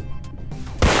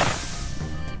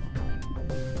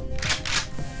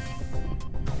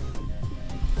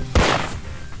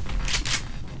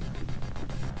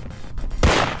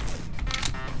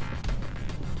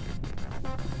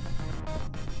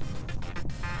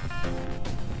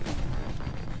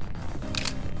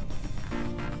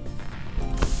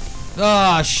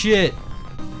 Ah, shit!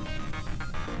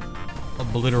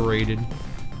 Obliterated.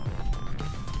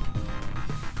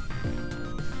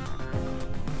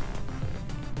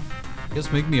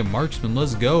 Guess make me a marksman,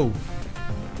 let's go.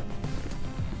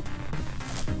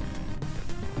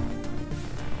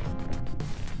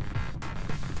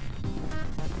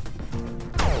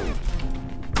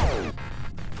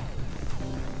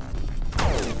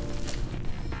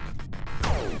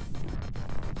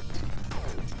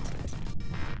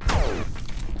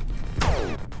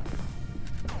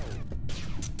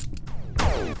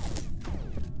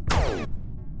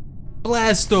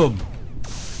 Blast them!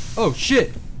 Oh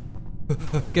shit!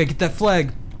 Gotta get that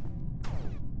flag.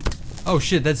 Oh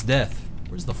shit, that's death.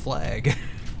 Where's the flag?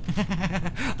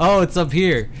 Oh, it's up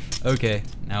here. Okay,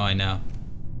 now I know.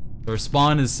 The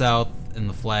respawn is south. and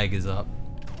the flag is up.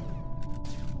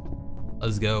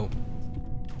 Let's go.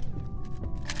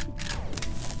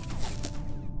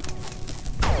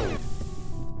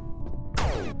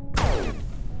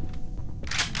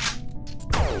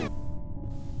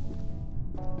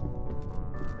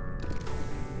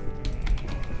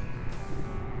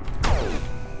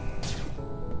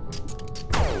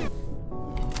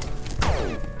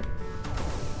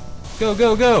 Go,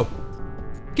 go, go!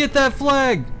 Get that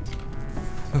flag!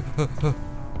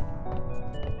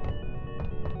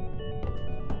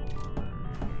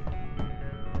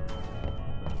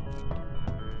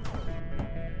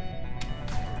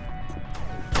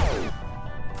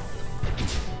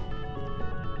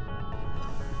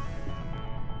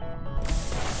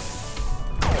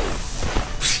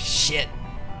 Shit!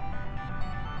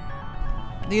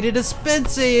 Need a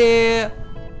dispenser here!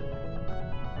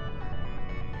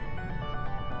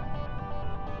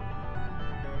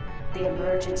 The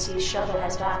emergency shuttle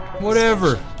has docked with the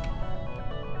Whatever. station.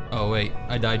 Oh wait,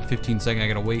 I died 15 seconds. I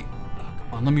gotta wait.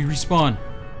 Come on, let me respawn.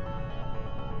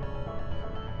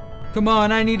 Come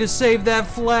on, I need to save that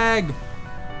flag.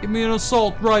 Give me an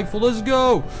assault rifle. Let's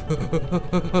go.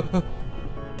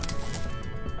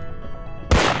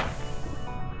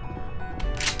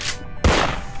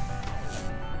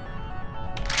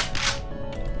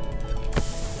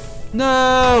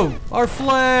 No, our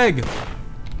flag.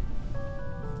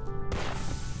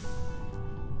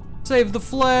 Save the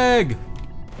flag!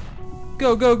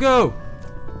 Go, go, go!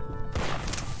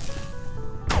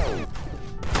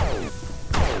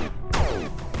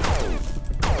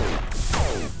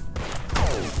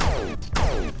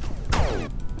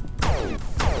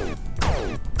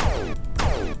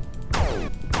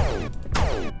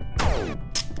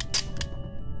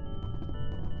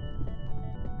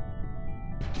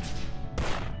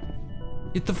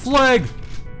 Get the flag!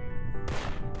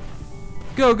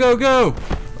 Go, go, go!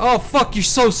 Oh fuck, you're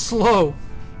so slow!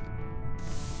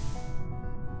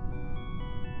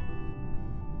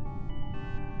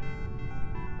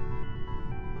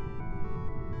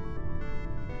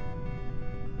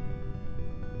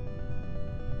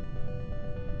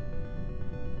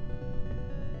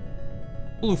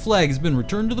 Blue flag has been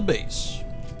returned to the base.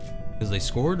 Because they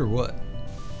scored or what?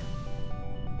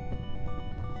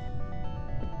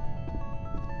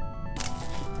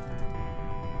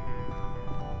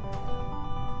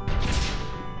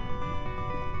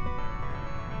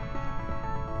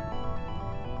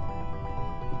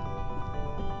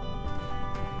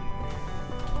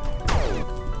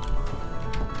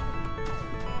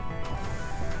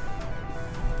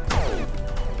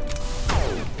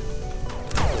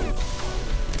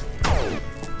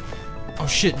 Oh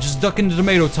shit, just duck into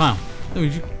Tomato Town. Let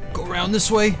me go around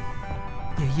this way.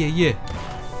 Yeah.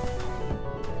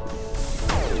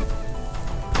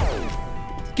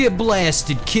 Get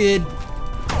blasted, kid.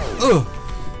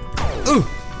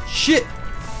 Shit.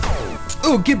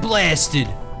 Get blasted.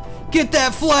 Get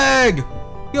that flag.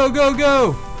 Go, go,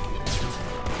 go.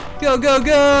 Go, go,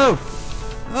 go.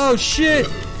 Oh shit.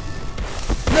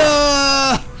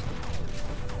 No.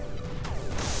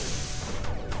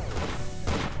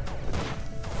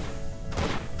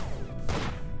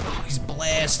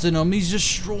 Blasting him, he's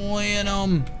destroying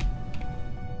him.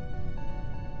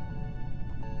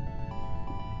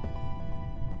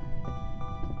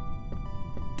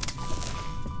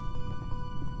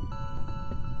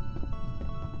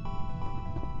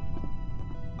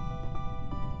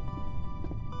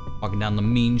 Walking down the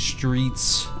mean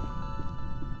streets.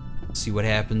 Let's see what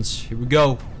happens. Here we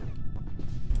go.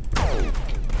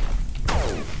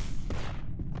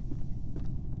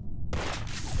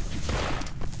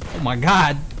 Oh my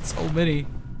god, so many.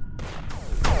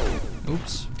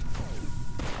 Oops.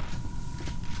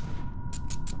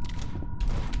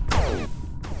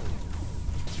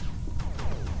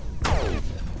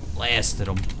 Blasted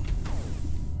him.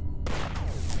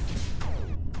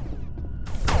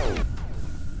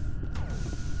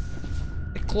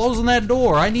 They're closing that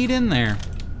door. I need in there.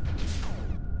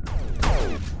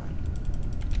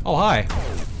 Oh, hi.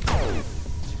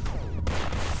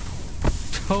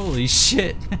 Holy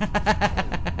shit.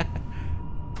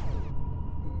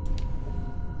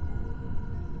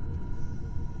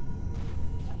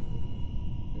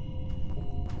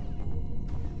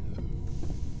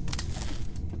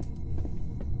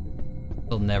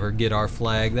 They'll never get our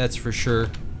flag, that's for sure.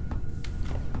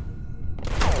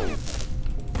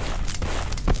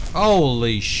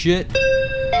 Holy shit.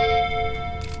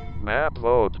 Map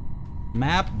vote.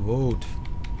 Map vote.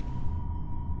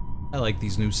 I like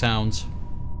these new sounds.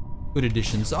 Good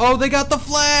additions. Oh, they got the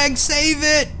flag! Save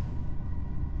it!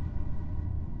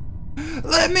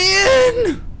 Let me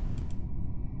in!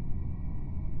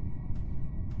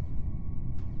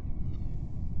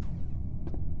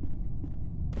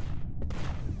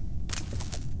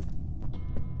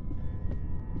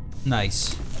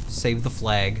 Nice. Save the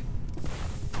flag.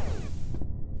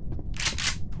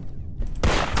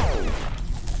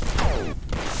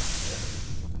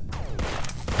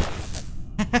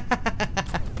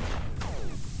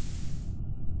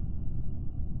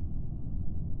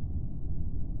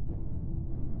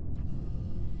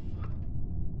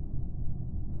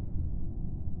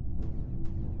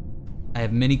 I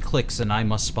have many clicks and I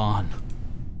must spawn.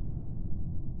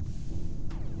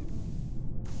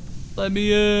 Let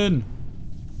me in!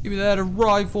 Give me that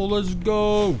rifle, let's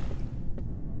go!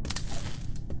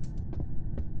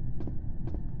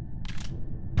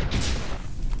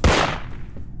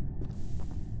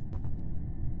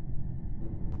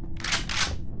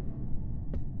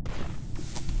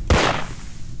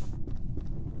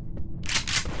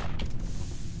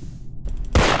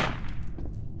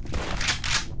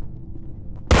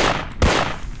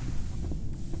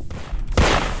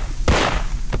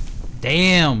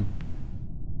 Damn!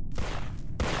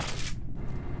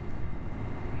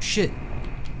 Shit.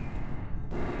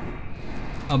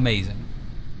 Amazing.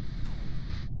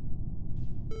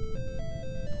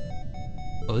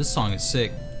 Oh, this song is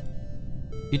sick.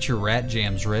 Get your rat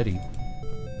jams ready.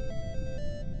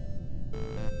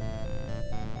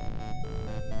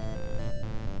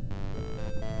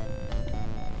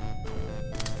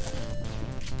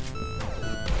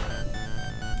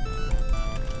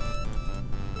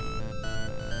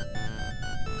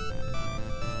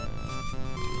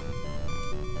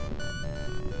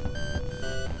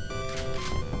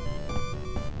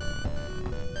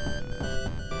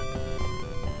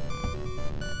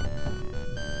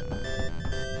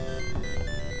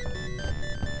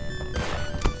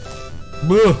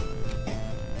 Buh.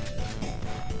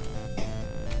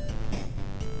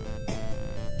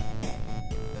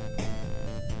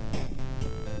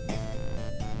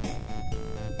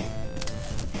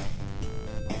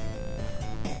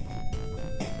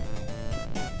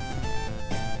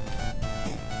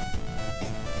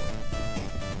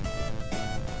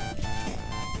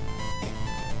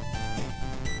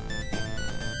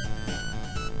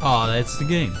 Aw, that's the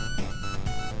game.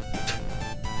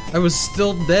 I was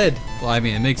still dead. Well, I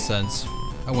mean, it makes sense.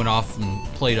 I went off and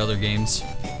played other games.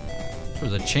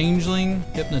 There's a changeling,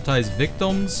 hypnotized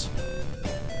victims,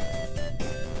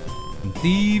 and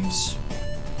thieves,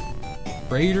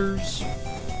 raiders.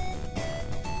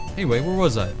 Anyway, where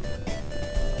was I?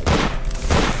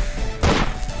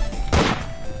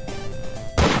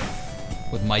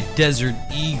 With my desert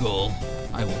eagle,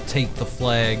 I will take the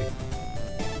flag.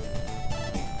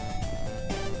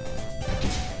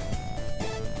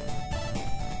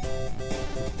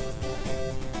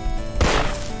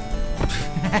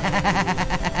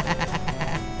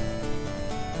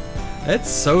 That's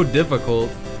so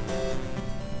difficult.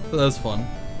 But that was fun.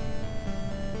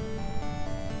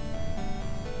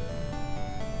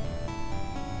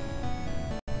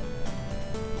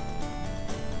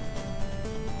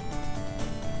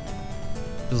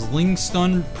 Does Ling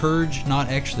Stun Purge not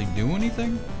actually do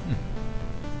anything?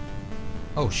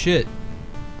 Oh shit.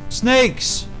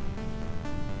 Snakes!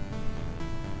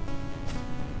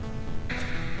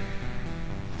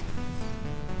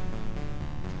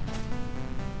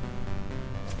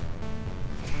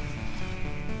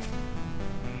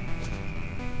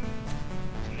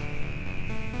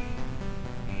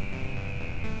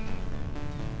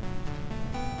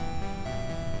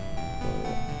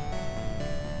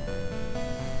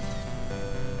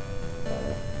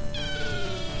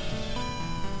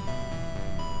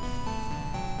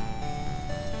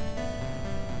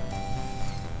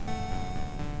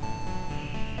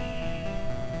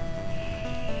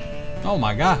 Oh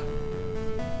my god.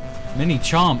 Many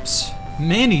chomps.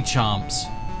 Many chomps.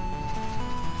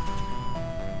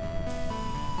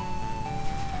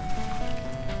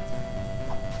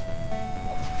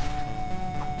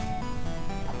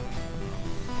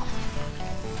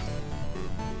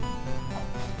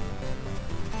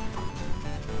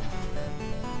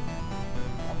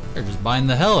 They're just buying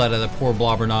the hell out of the poor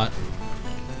Blobberknot.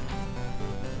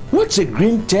 What's a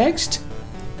green text?